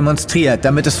anfangs noch demonstriert,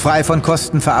 damit es frei von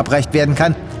Kosten verabreicht werden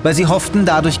kann, weil sie hofften,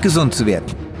 dadurch gesund zu werden.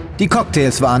 Die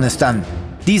Cocktails waren es dann.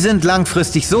 Die sind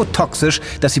langfristig so toxisch,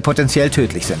 dass sie potenziell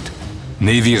tödlich sind.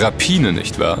 Nevirapine,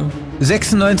 nicht wahr?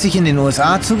 96 in den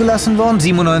USA zugelassen worden,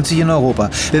 97 in Europa.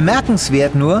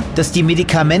 Bemerkenswert nur, dass die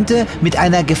Medikamente mit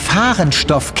einer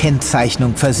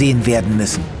Gefahrenstoffkennzeichnung versehen werden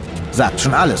müssen. Sagt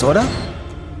schon alles, oder?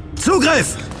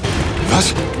 Zugriff!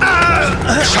 Was?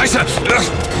 Scheiße!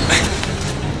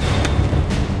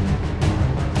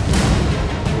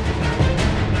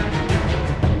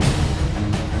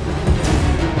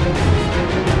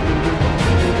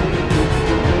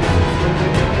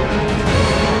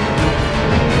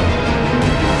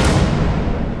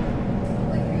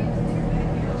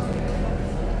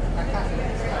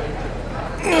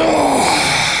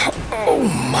 Oh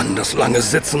Mann, das lange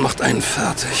Sitzen macht einen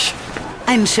fertig.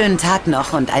 Einen schönen Tag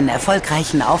noch und einen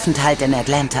erfolgreichen Aufenthalt in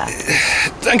Atlanta.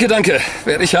 Danke.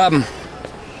 Werde ich haben.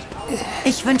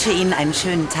 Ich wünsche Ihnen einen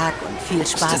schönen Tag und viel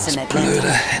Spaß in Atlanta. Blöde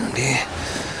Handy.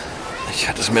 Ich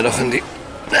hatte es mir doch in die...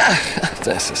 Ah,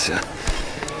 da ist es ja.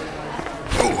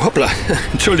 Oh, hoppla.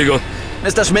 Entschuldigung.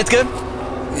 Mr. Schmidtke?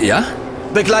 Ja?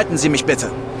 Begleiten Sie mich bitte.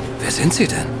 Wer sind Sie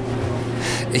denn?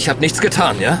 Ich habe nichts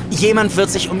getan, ja? Jemand wird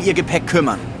sich um Ihr Gepäck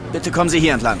kümmern. Bitte kommen Sie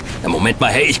hier entlang. Na, Moment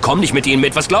mal, hey, ich komme nicht mit Ihnen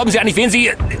mit. Was glauben Sie eigentlich, wen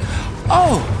Sie...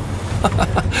 Oh!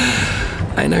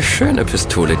 Eine schöne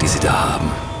Pistole, die Sie da haben.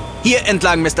 Hier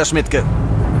entlang, Mr. Schmidtke.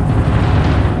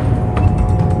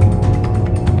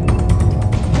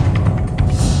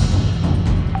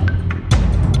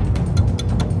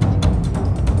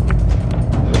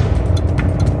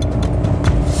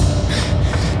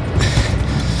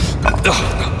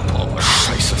 Oh,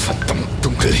 scheiße, verdammt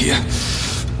dunkel hier.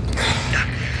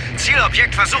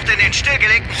 Zielobjekt versucht in den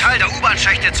stillgelegten Teil der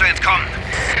U-Bahn-Schächte zu entkommen.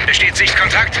 Besteht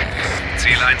Sichtkontakt?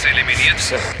 Ziel 1 eliminiert.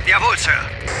 Jawohl, Sir.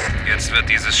 Jetzt wird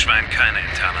dieses Schwein keine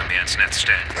Interna mehr ins Netz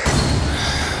stellen.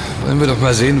 Wollen wir doch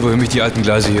mal sehen, wohin mich die alten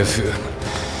Gleise hier führen.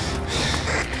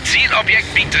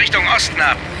 Zielobjekt biegt Richtung Osten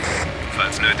ab.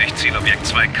 Falls nötig, Zielobjekt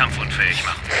 2 kampfunfähig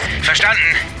machen.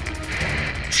 Verstanden.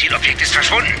 Zielobjekt ist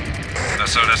verschwunden.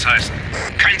 Was soll das heißen?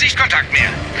 Kein Sichtkontakt mehr.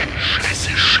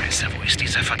 Scheiße. Wo ist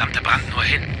dieser verdammte Brand nur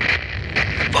hin?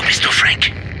 Wo bist du,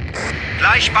 Frank?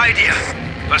 Gleich bei dir.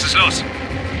 Was ist los?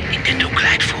 In der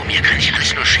Dunkelheit vor mir kann ich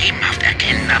alles nur schemenhaft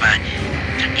erkennen, aber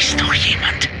da ist doch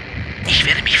jemand. Ich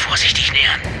werde mich vorsichtig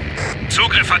nähern.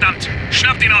 Zugriff, verdammt!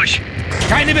 Schnappt ihn euch!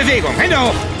 Keine Bewegung, Hände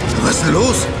hoch! Was ist denn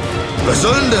los? Was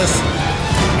soll denn das?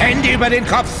 Hände über den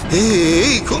Kopf!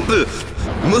 Hey, Kumpel!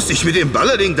 Du musst dich mit dem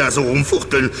Ballerding da so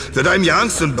rumfuchteln. Wird einem ja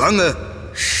Angst und Bange.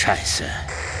 Scheiße.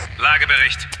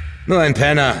 Lagebericht. Nur ein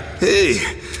Penner. Hey,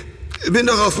 bin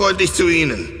doch auch freundlich zu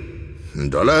Ihnen.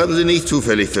 $1 haben Sie nicht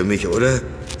zufällig für mich, oder?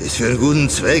 Ist für einen guten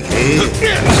Zweck, hey.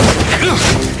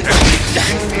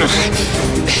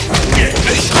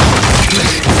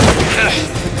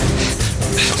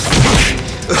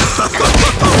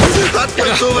 Hat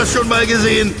man sowas schon mal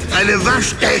gesehen? Eine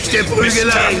waschechte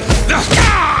Prügelei.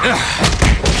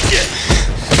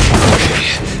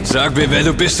 Sag mir, wer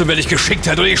du bist und wer dich geschickt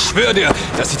hat, und ich schwöre dir,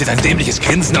 dass ich dir dein dämliches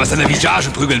Grinsen aus deiner Visage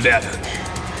prügeln werde.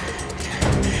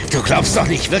 Du glaubst doch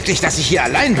nicht wirklich, dass ich hier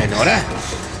allein bin, oder?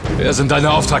 Wer sind deine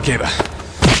Auftraggeber?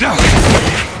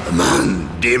 Mann,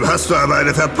 dem hast du aber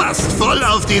eine verpasst. Voll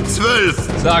auf die 12.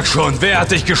 Sag schon, wer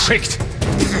hat dich geschickt?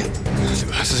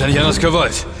 Du hast es ja nicht anders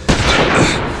gewollt.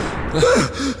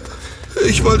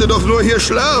 Ich wollte doch nur hier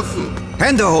schlafen.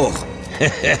 Hände hoch.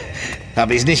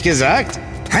 Hab ich's nicht gesagt?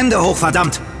 Hände hoch,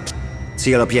 verdammt.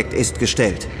 Zielobjekt ist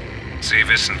gestellt. Sie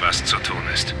wissen, was zu tun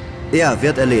ist. Ja,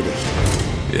 wird erledigt.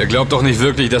 Ihr glaubt doch nicht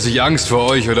wirklich, dass ich Angst vor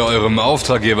euch oder eurem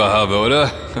Auftraggeber habe,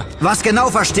 oder? Was genau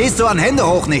verstehst du an Hände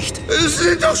hoch nicht? Es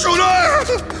sind doch schon...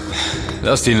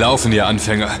 Lasst ihn laufen, ihr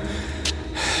Anfänger.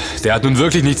 Der hat nun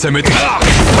wirklich nichts damit...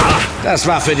 Das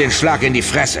war für den Schlag in die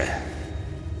Fresse.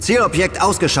 Zielobjekt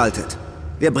ausgeschaltet.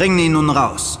 Wir bringen ihn nun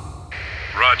raus.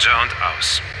 Roger und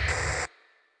aus.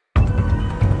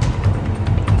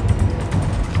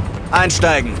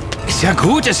 Einsteigen. Ist ja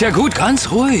gut,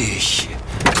 ganz ruhig.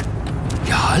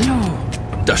 Ja, hallo.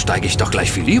 Da steige ich doch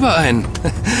gleich viel lieber ein.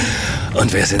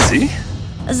 Und wer sind Sie?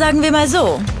 Sagen wir mal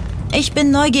so. Ich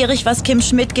bin neugierig, was Kim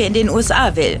Schmidtke in den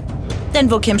USA will.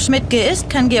 Denn wo Kim Schmidtke ist,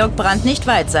 kann Georg Brandt nicht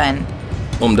weit sein.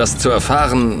 Um das zu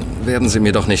erfahren, werden Sie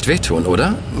mir doch nicht wehtun,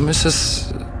 oder,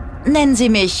 Mrs... Nennen Sie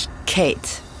mich Kate.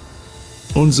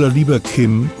 Unser lieber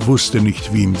Kim wusste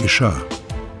nicht, wie ihm geschah.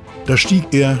 Da stieg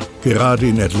er, gerade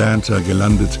in Atlanta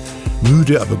gelandet,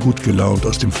 müde, aber gut gelaunt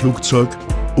aus dem Flugzeug,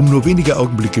 um nur wenige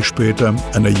Augenblicke später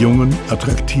einer jungen,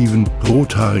 attraktiven,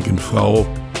 rothaarigen Frau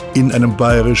in einem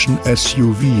bayerischen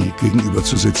SUV gegenüber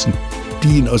zu sitzen,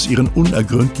 die ihn aus ihren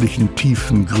unergründlichen,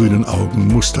 tiefen, grünen Augen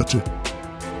musterte.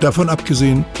 Davon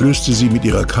abgesehen löste sie mit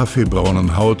ihrer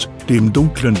kaffeebraunen Haut, dem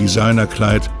dunklen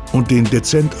Designerkleid und den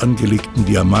dezent angelegten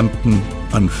Diamanten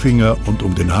an Finger und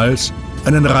um den Hals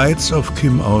einen Reiz auf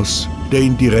Kim aus, der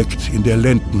ihn direkt in der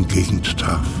Lendengegend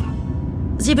traf.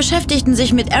 Sie beschäftigten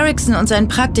sich mit Erickson und seinen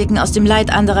Praktiken, aus dem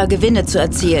Leid anderer Gewinne zu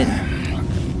erzielen.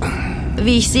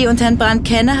 Wie ich Sie und Herrn Brandt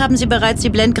kenne, haben Sie bereits die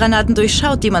Blendgranaten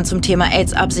durchschaut, die man zum Thema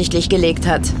AIDS absichtlich gelegt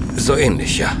hat. So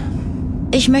ähnlich, ja.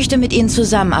 Ich möchte mit Ihnen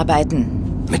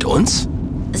zusammenarbeiten. Mit uns?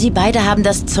 Sie beide haben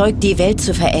das Zeug, die Welt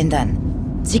zu verändern.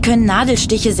 Sie können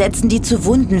Nadelstiche setzen, die zu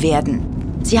Wunden werden.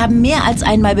 Sie haben mehr als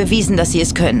einmal bewiesen, dass Sie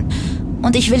es können.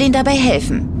 Und ich will Ihnen dabei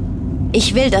helfen.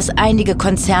 Ich will, dass einige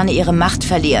Konzerne ihre Macht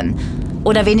verlieren.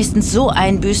 Oder wenigstens so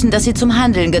einbüßen, dass sie zum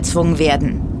Handeln gezwungen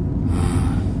werden.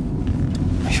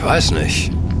 Ich weiß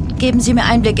nicht. Geben Sie mir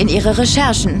Einblick in Ihre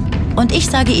Recherchen. Und ich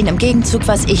sage Ihnen im Gegenzug,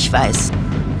 was ich weiß.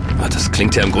 Das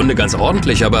klingt ja im Grunde ganz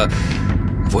ordentlich, aber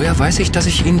woher weiß ich, dass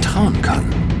ich Ihnen trauen kann?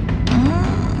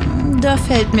 Da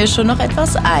fällt mir schon noch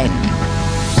etwas ein.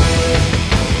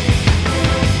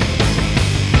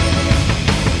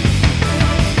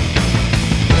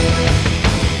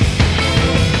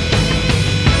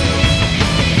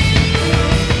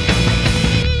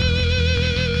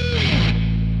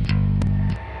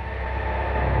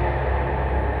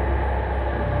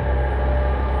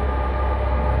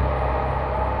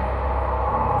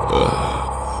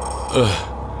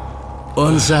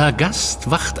 Unser Gast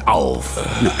wacht auf.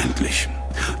 Na endlich.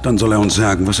 Dann soll er uns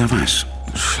sagen, was er weiß.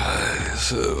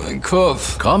 Scheiße, mein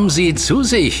Kopf. Kommen Sie zu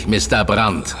sich, Mr.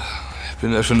 Brandt. Ich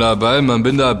bin ja schon dabei, Mann,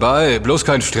 bin dabei. Bloß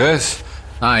kein Stress.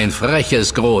 Ein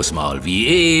freches Großmaul, wie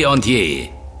eh und je.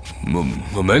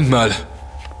 Moment mal.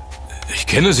 Ich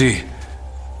kenne Sie.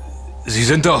 Sie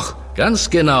sind doch... Ganz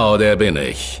genau, der bin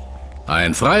ich.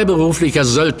 Ein freiberuflicher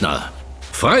Söldner.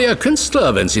 Freier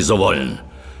Künstler, wenn Sie so wollen.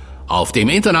 Auf dem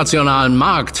internationalen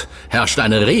Markt herrscht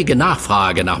eine rege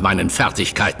Nachfrage nach meinen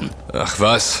Fertigkeiten. Ach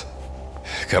was?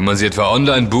 Kann man sie etwa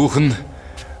online buchen?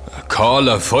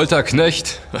 Caller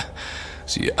Folterknecht?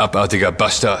 Sie abartiger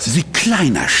Bastard. Sie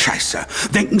kleiner Scheißer.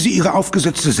 Denken Sie, Ihre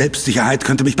aufgesetzte Selbstsicherheit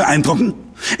könnte mich beeindrucken?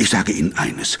 Ich sage Ihnen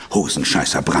eines,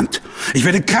 Hosenscheißer Brandt. Ich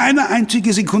werde keine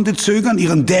einzige Sekunde zögern,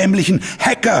 Ihren dämlichen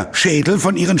Hackerschädel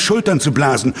von Ihren Schultern zu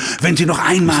blasen, wenn Sie noch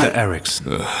einmal... Mr.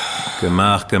 Erickson.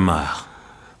 Gemach.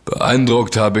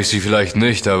 Beeindruckt habe ich Sie vielleicht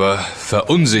nicht, aber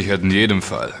verunsichert in jedem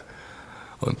Fall.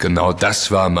 Und genau das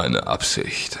war meine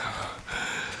Absicht.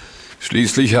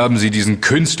 Schließlich haben Sie diesen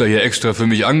Künstler hier extra für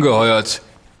mich angeheuert.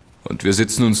 Und wir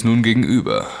sitzen uns nun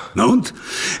gegenüber. Na und?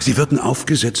 Sie wirken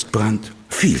aufgesetzt, Brandt.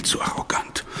 Viel zu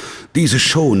arrogant. Diese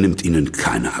Show nimmt Ihnen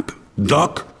keiner ab.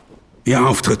 Doc, Ihr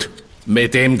Auftritt.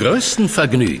 Mit dem größten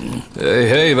Vergnügen.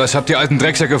 Hey, was habt ihr alten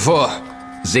Drecksäcke vor?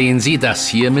 Sehen Sie das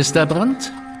hier, Mr.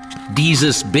 Brandt?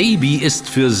 Dieses Baby ist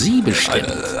für Sie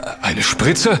bestimmt. Eine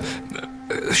Spritze?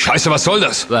 Scheiße, was soll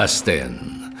das? Was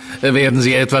denn? Werden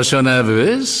Sie etwa schon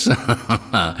nervös?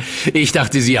 Ich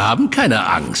dachte, Sie haben keine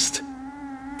Angst.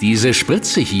 Diese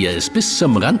Spritze hier ist bis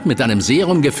zum Rand mit einem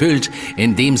Serum gefüllt,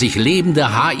 in dem sich lebende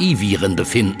HIV-Viren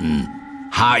befinden.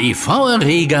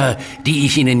 HIV-Erreger, die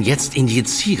ich Ihnen jetzt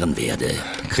injizieren werde.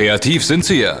 Kreativ sind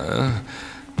Sie ja.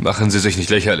 Machen Sie sich nicht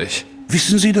lächerlich.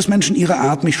 Wissen Sie, dass Menschen Ihrer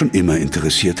Art mich schon immer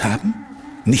interessiert haben?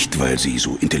 Nicht, weil sie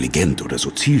so intelligent oder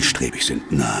so zielstrebig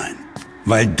sind, nein.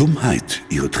 Weil Dummheit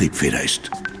ihre Triebfeder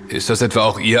ist. Ist das etwa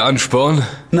auch Ihr Ansporn?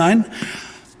 Nein,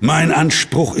 mein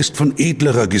Anspruch ist von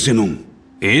edlerer Gesinnung.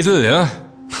 Edel, ja?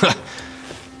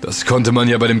 Das konnte man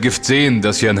ja bei dem Gift sehen,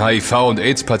 das Sie an HIV- und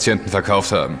AIDS-Patienten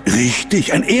verkauft haben.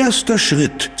 Richtig, ein erster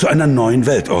Schritt zu einer neuen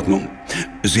Weltordnung.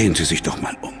 Sehen Sie sich doch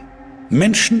mal um.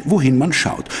 Menschen, wohin man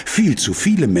schaut. Viel zu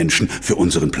viele Menschen für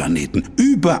unseren Planeten.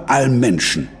 Überall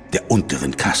Menschen der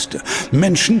unteren Kaste.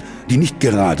 Menschen, die nicht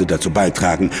gerade dazu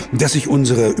beitragen, dass sich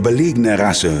unsere überlegene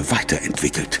Rasse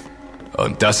weiterentwickelt.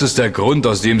 Und das ist der Grund,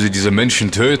 aus dem Sie diese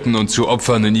Menschen töten und zu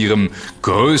Opfern in Ihrem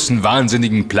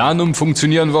größenwahnsinnigen Plan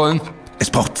umfunktionieren wollen? Es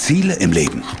braucht Ziele im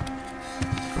Leben.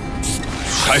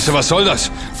 Scheiße, was soll das?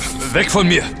 Weg von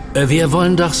mir! Wir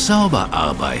wollen doch sauber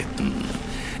arbeiten.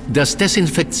 Das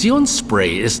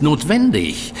Desinfektionsspray ist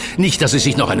notwendig. Nicht, dass Sie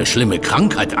sich noch eine schlimme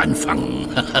Krankheit anfangen.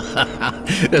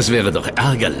 Das wäre doch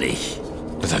ärgerlich.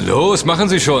 Na dann los, machen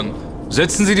Sie schon.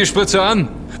 Setzen Sie die Spritze an.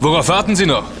 Worauf warten Sie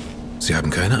noch? Sie haben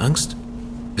keine Angst?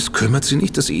 Es kümmert Sie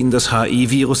nicht, dass Ihnen das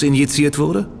HIV-Virus injiziert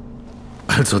wurde?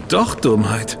 Also doch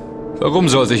Dummheit. Warum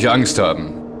sollte ich Angst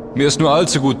haben? Mir ist nur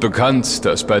allzu gut bekannt,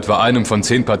 dass bei etwa einem von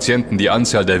 10 Patienten die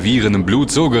Anzahl der Viren im Blut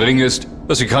so gering ist,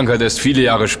 dass die Krankheit erst viele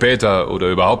Jahre später oder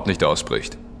überhaupt nicht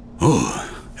ausbricht. Oh,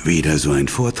 Wieder so ein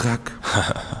Vortrag?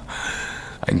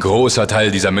 Ein großer Teil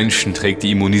dieser Menschen trägt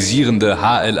die immunisierende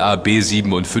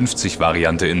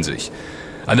HLA-B57-Variante in sich.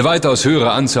 Eine weitaus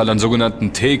höhere Anzahl an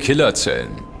sogenannten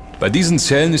T-Killer-Zellen. Bei diesen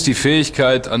Zellen ist die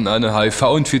Fähigkeit, an eine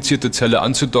HIV-infizierte Zelle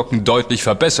anzudocken, deutlich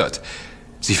verbessert.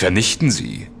 Sie vernichten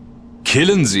sie.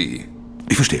 Killen sie.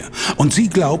 Ich verstehe. Und Sie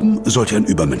glauben, solch ein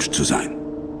Übermensch zu sein?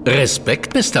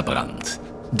 Respekt, Mr. Brandt.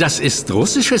 Das ist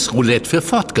russisches Roulette für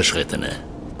Fortgeschrittene.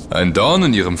 Ein Dorn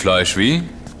in Ihrem Fleisch, wie?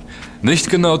 Nicht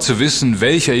genau zu wissen,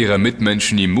 welcher Ihrer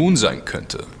Mitmenschen immun sein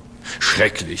könnte.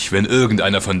 Schrecklich, wenn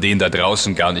irgendeiner von denen da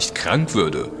draußen gar nicht krank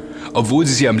würde, obwohl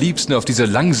sie am liebsten auf diese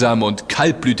langsame und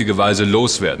kaltblütige Weise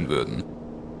loswerden würden.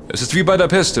 Es ist wie bei der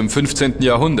Pest im 15.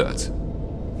 Jahrhundert.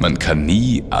 Man kann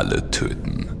nie alle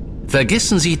töten.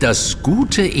 Vergessen Sie das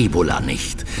gute Ebola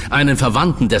nicht, einen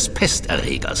Verwandten des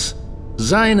Pesterregers.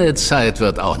 Seine Zeit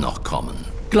wird auch noch kommen.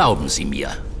 Glauben Sie mir.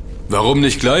 Warum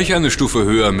nicht gleich eine Stufe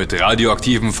höher mit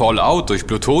radioaktivem Fallout durch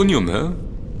Plutonium, hä?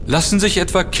 Lassen sich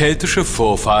etwa keltische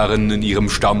Vorfahren in ihrem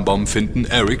Stammbaum finden,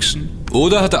 Erickson?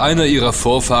 Oder hat einer ihrer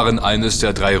Vorfahren eines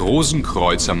der 3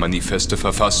 Rosenkreuzer-Manifeste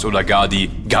verfasst oder gar die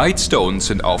Guidestones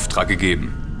in Auftrag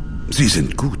gegeben? Sie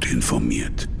sind gut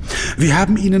informiert. Wie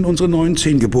haben Ihnen unsere neuen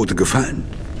 10 Gebote gefallen?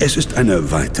 Es ist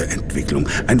eine Weiterentwicklung,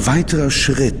 ein weiterer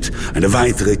Schritt, eine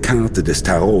weitere Karte des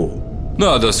Tarot.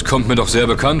 Na, das kommt mir doch sehr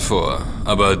bekannt vor.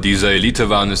 Aber dieser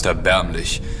Elitewahn ist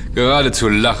erbärmlich. Geradezu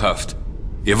lachhaft.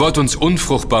 Ihr wollt uns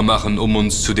unfruchtbar machen, um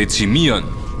uns zu dezimieren.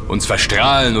 Uns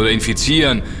verstrahlen oder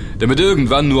infizieren, damit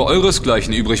irgendwann nur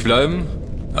euresgleichen übrig bleiben?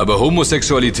 Aber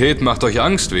Homosexualität macht euch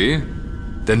Angst, wie?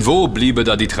 Denn wo bliebe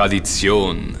da die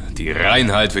Tradition, die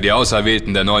Reinheit für die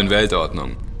Auserwählten der neuen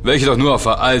Weltordnung, welche doch nur auf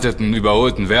veralteten,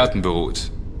 überholten Werten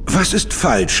beruht? Was ist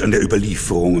falsch an der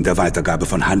Überlieferung und der Weitergabe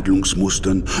von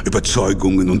Handlungsmustern,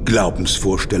 Überzeugungen und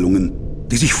Glaubensvorstellungen,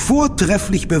 die sich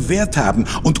vortrefflich bewährt haben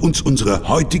und uns unsere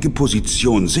heutige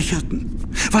Position sicherten?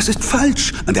 Was ist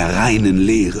falsch an der reinen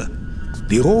Lehre?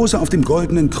 Die Rose auf dem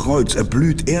goldenen Kreuz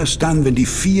erblüht erst dann, wenn die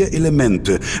 4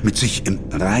 Elemente mit sich im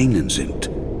Reinen sind.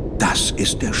 Das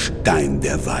ist der Stein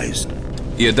der Weisen.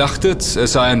 Ihr dachtet,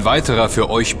 es sei ein weiterer für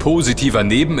euch positiver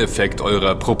Nebeneffekt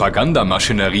eurer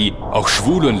Propagandamaschinerie, auch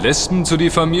Schwule und Lesben zu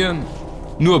diffamieren?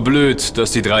 Nur blöd,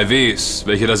 dass die 3 Ws,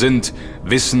 welche da sind,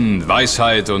 Wissen,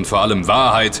 Weisheit und vor allem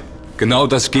Wahrheit, genau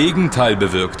das Gegenteil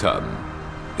bewirkt haben.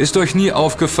 Ist euch nie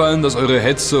aufgefallen, dass eure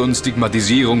Hetze und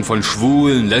Stigmatisierung von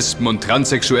Schwulen, Lesben und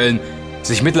Transsexuellen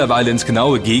sich mittlerweile ins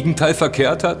genaue Gegenteil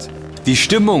verkehrt hat? Die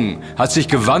Stimmung hat sich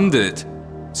gewandelt,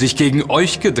 sich gegen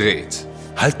euch gedreht.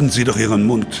 Halten Sie doch Ihren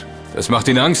Mund. Das macht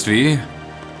Ihnen Angst, wie?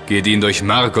 Geht Ihnen durch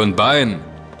Mark und Bein,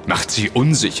 macht Sie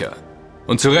unsicher.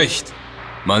 Und zu Recht,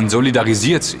 man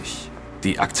solidarisiert sich.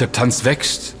 Die Akzeptanz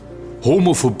wächst.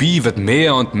 Homophobie wird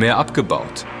mehr und mehr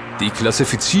abgebaut. Die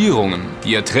Klassifizierungen,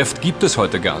 die ihr trefft, gibt es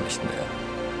heute gar nicht mehr.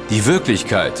 Die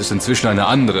Wirklichkeit ist inzwischen eine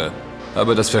andere,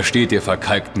 aber das versteht ihr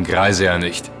verkalkten Greise ja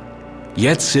nicht.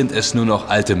 Jetzt sind es nur noch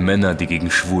alte Männer, die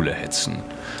gegen Schwule hetzen.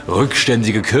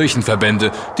 Rückständige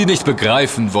Kirchenverbände, die nicht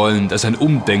begreifen wollen, dass ein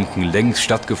Umdenken längst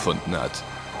stattgefunden hat.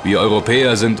 Wir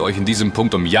Europäer sind euch in diesem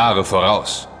Punkt um Jahre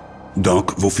voraus.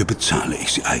 Doc, wofür bezahle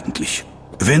ich Sie eigentlich?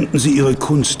 Wenden Sie Ihre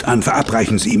Kunst an,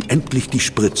 verabreichen Sie ihm endlich die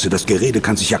Spritze. Das Gerede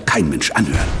kann sich ja kein Mensch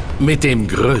anhören. Mit dem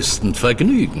größten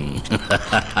Vergnügen.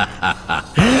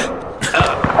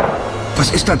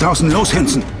 Was ist da draußen los,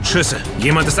 Hansen? Schüsse.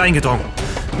 Jemand ist eingedrungen.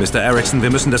 Mr. Erickson,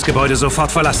 wir müssen das Gebäude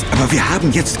sofort verlassen. Aber wir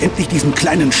haben jetzt endlich diesen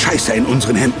kleinen Scheißer in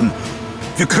unseren Händen.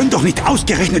 Wir können doch nicht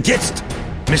ausgerechnet jetzt...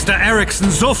 Mr.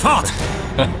 Erickson, sofort!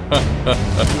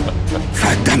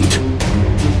 Verdammt!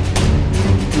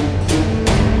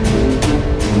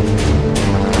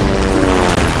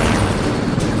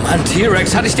 Mann,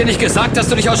 T-Rex, hatte ich dir nicht gesagt, dass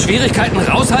du dich aus Schwierigkeiten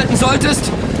raushalten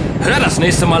solltest? Hör das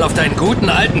nächste Mal auf deinen guten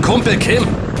alten Kumpel Kim.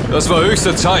 Das war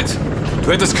höchste Zeit.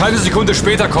 Du hättest keine Sekunde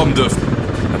später kommen dürfen.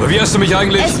 Aber wie hast du mich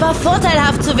eigentlich... Es war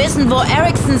vorteilhaft zu wissen, wo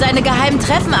Erickson seine geheimen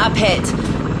Treffen abhält.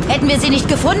 Hätten wir sie nicht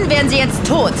gefunden, wären sie jetzt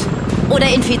tot. Oder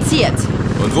infiziert.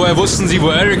 Und woher wussten Sie, wo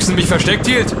Erickson mich versteckt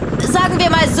hielt? Sagen wir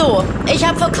mal so, ich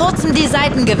habe vor kurzem die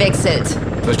Seiten gewechselt.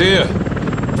 Verstehe.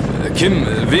 Kim,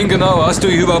 wen genau hast du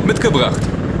hier überhaupt mitgebracht?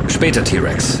 Später,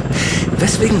 T-Rex.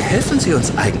 Weswegen helfen Sie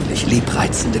uns eigentlich,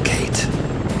 liebreizende Kate?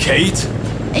 Kate?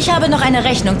 Ich habe noch eine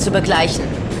Rechnung zu begleichen.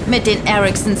 Mit den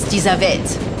Ericksons dieser Welt.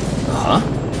 Aha.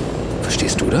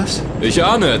 Verstehst du das? Ich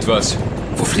ahne etwas.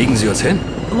 Wo fliegen Sie uns hin?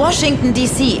 Washington,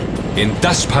 D.C. In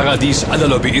das Paradies aller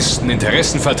Lobbyisten,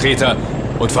 Interessenvertreter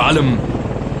und vor allem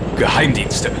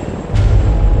Geheimdienste.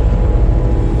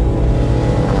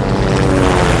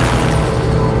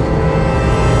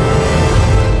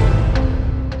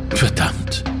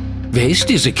 Verdammt. Wer ist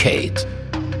diese Kate?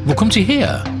 Wo kommt sie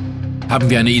her? Haben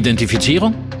wir eine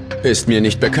Identifizierung? Ist mir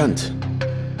nicht bekannt.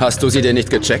 Hast du sie denn nicht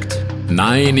gecheckt?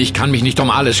 Nein, ich kann mich nicht um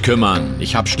alles kümmern.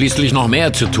 Ich habe schließlich noch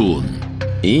mehr zu tun.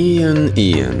 Ian.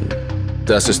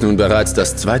 Das ist nun bereits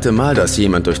das 2. Mal, dass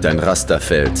jemand durch dein Raster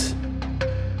fällt.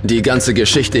 Die ganze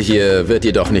Geschichte hier wird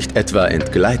jedoch nicht etwa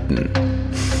entgleiten.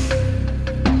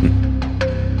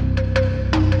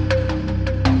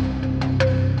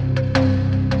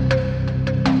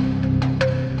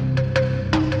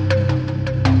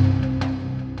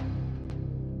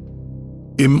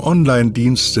 Im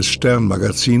Online-Dienst des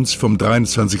Stern-Magazins vom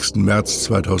 23. März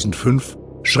 2005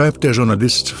 schreibt der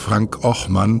Journalist Frank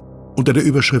Ochmann unter der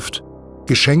Überschrift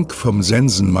 »Geschenk vom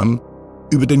Sensenmann«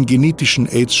 über den genetischen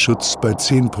AIDS-Schutz bei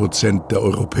 10% der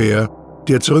Europäer,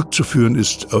 der zurückzuführen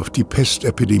ist auf die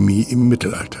Pestepidemie im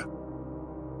Mittelalter.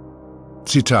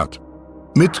 Zitat: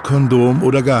 »Mit Kondom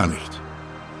oder gar nicht.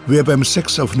 Wer beim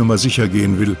Sex auf Nummer sicher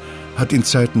gehen will, hat in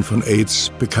Zeiten von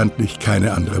AIDS bekanntlich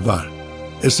keine andere Wahl.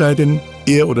 Es sei denn,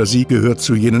 er oder sie gehört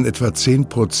zu jenen etwa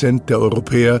 10% der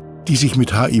Europäer, die sich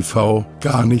mit HIV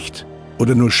gar nicht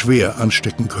oder nur schwer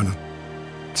anstecken können.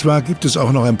 Zwar gibt es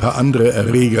auch noch ein paar andere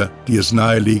Erreger, die es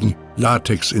nahelegen,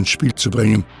 Latex ins Spiel zu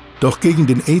bringen, doch gegen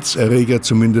den AIDS-Erreger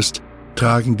zumindest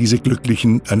tragen diese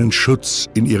Glücklichen einen Schutz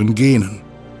in ihren Genen.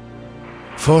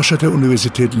 Forscher der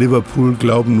Universität Liverpool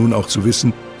glauben nun auch zu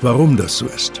wissen, warum das so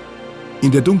ist.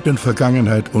 In der dunklen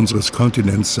Vergangenheit unseres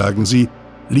Kontinents, sagen sie,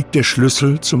 liegt der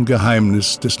Schlüssel zum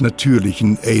Geheimnis des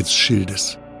natürlichen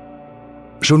AIDS-Schildes.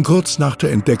 Schon kurz nach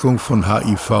der Entdeckung von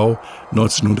HIV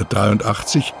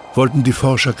 1983 wollten die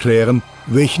Forscher klären,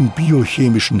 welchen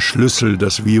biochemischen Schlüssel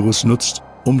das Virus nutzt,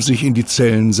 um sich in die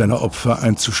Zellen seiner Opfer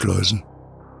einzuschleusen.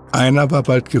 Einer war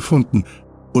bald gefunden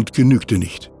und genügte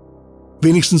nicht.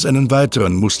 Wenigstens einen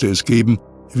weiteren musste es geben,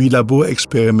 wie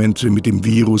Laborexperimente mit dem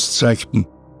Virus zeigten.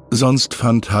 Sonst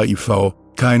fand HIV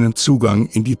keinen Zugang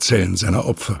in die Zellen seiner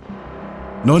Opfer.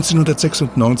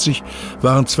 1996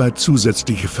 waren 2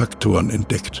 zusätzliche Faktoren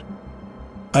entdeckt.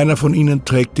 Einer von ihnen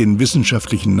trägt den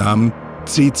wissenschaftlichen Namen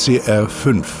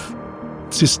CCR5,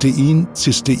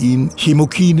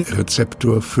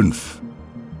 Cystein-Chemokine-Rezeptor 5.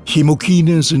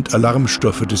 Chemokine sind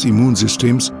Alarmstoffe des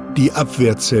Immunsystems, die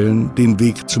Abwehrzellen den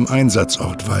Weg zum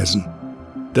Einsatzort weisen.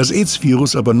 Das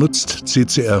AIDS-Virus aber nutzt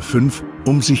CCR5,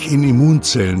 um sich in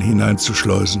Immunzellen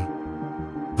hineinzuschleusen.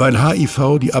 Weil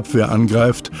HIV die Abwehr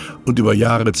angreift und über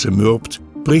Jahre zermürbt,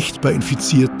 bricht bei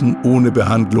Infizierten ohne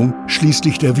Behandlung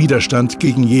schließlich der Widerstand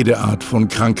gegen jede Art von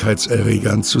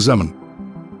Krankheitserregern zusammen.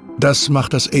 Das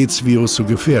macht das AIDS-Virus so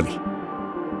gefährlich.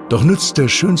 Doch nützt der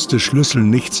schönste Schlüssel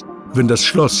nichts, wenn das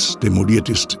Schloss demoliert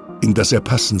ist, in das er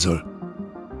passen soll.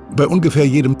 Bei ungefähr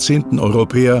jedem 10.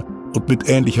 Europäer und mit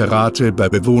ähnlicher Rate bei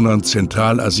Bewohnern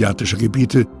zentralasiatischer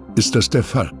Gebiete ist das der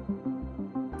Fall.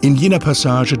 In jener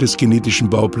Passage des genetischen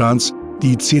Bauplans,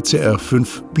 die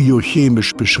CCR5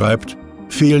 biochemisch beschreibt,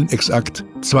 fehlen exakt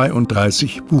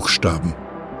 32 Buchstaben.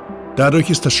 Dadurch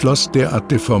ist das Schloss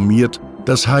derart deformiert,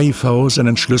 dass HIV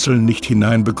seinen Schlüssel nicht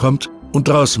hineinbekommt und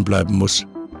draußen bleiben muss.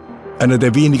 Einer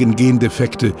der wenigen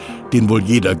Gendefekte, den wohl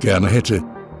jeder gerne hätte,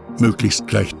 möglichst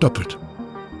gleich doppelt.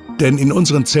 Denn in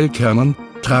unseren Zellkernen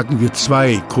tragen wir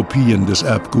 2 Kopien des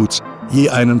Erbguts,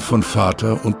 je einen von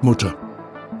Vater und Mutter.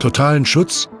 Totalen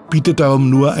Schutz bietet darum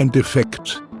nur ein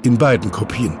Defekt in beiden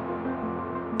Kopien.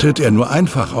 Tritt er nur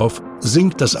einfach auf,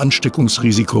 sinkt das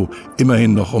Ansteckungsrisiko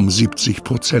immerhin noch um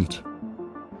 70%.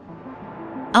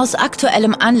 Aus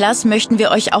aktuellem Anlass möchten wir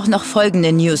euch auch noch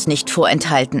folgende News nicht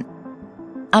vorenthalten.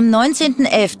 Am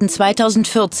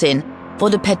 19.11.2014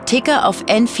 wurde per Ticker auf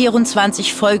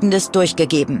N24 Folgendes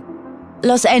durchgegeben.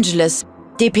 Los Angeles,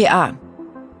 dpa.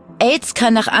 AIDS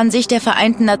kann nach Ansicht der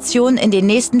Vereinten Nationen in den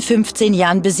nächsten 15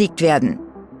 Jahren besiegt werden.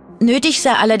 Nötig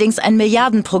sei allerdings ein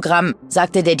Milliardenprogramm,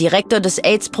 sagte der Direktor des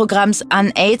AIDS-Programms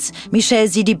UnAIDS, Michel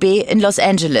Sidibé, in Los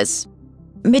Angeles.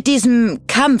 Mit diesem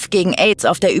Kampf gegen AIDS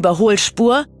auf der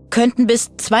Überholspur könnten bis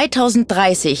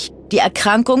 2030 die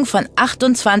Erkrankung von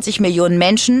 28 Millionen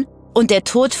Menschen und der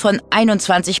Tod von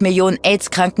 21 Millionen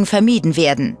AIDS-Kranken vermieden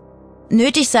werden.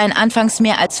 Nötig seien anfangs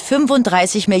mehr als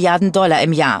 35 Milliarden Dollar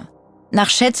im Jahr. Nach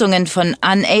Schätzungen von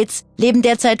UnAIDS leben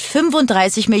derzeit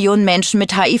 35 Millionen Menschen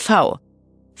mit HIV.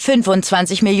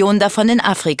 25 Millionen davon in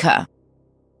Afrika.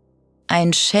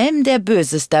 Ein Schelm, der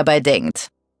Böses dabei denkt.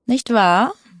 Nicht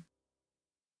wahr?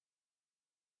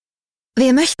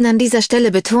 Wir möchten an dieser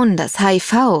Stelle betonen, dass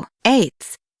HIV,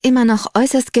 AIDS, immer noch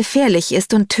äußerst gefährlich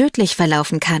ist und tödlich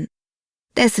verlaufen kann.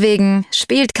 Deswegen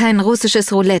spielt kein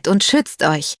russisches Roulette und schützt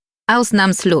euch.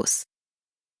 Ausnahmslos.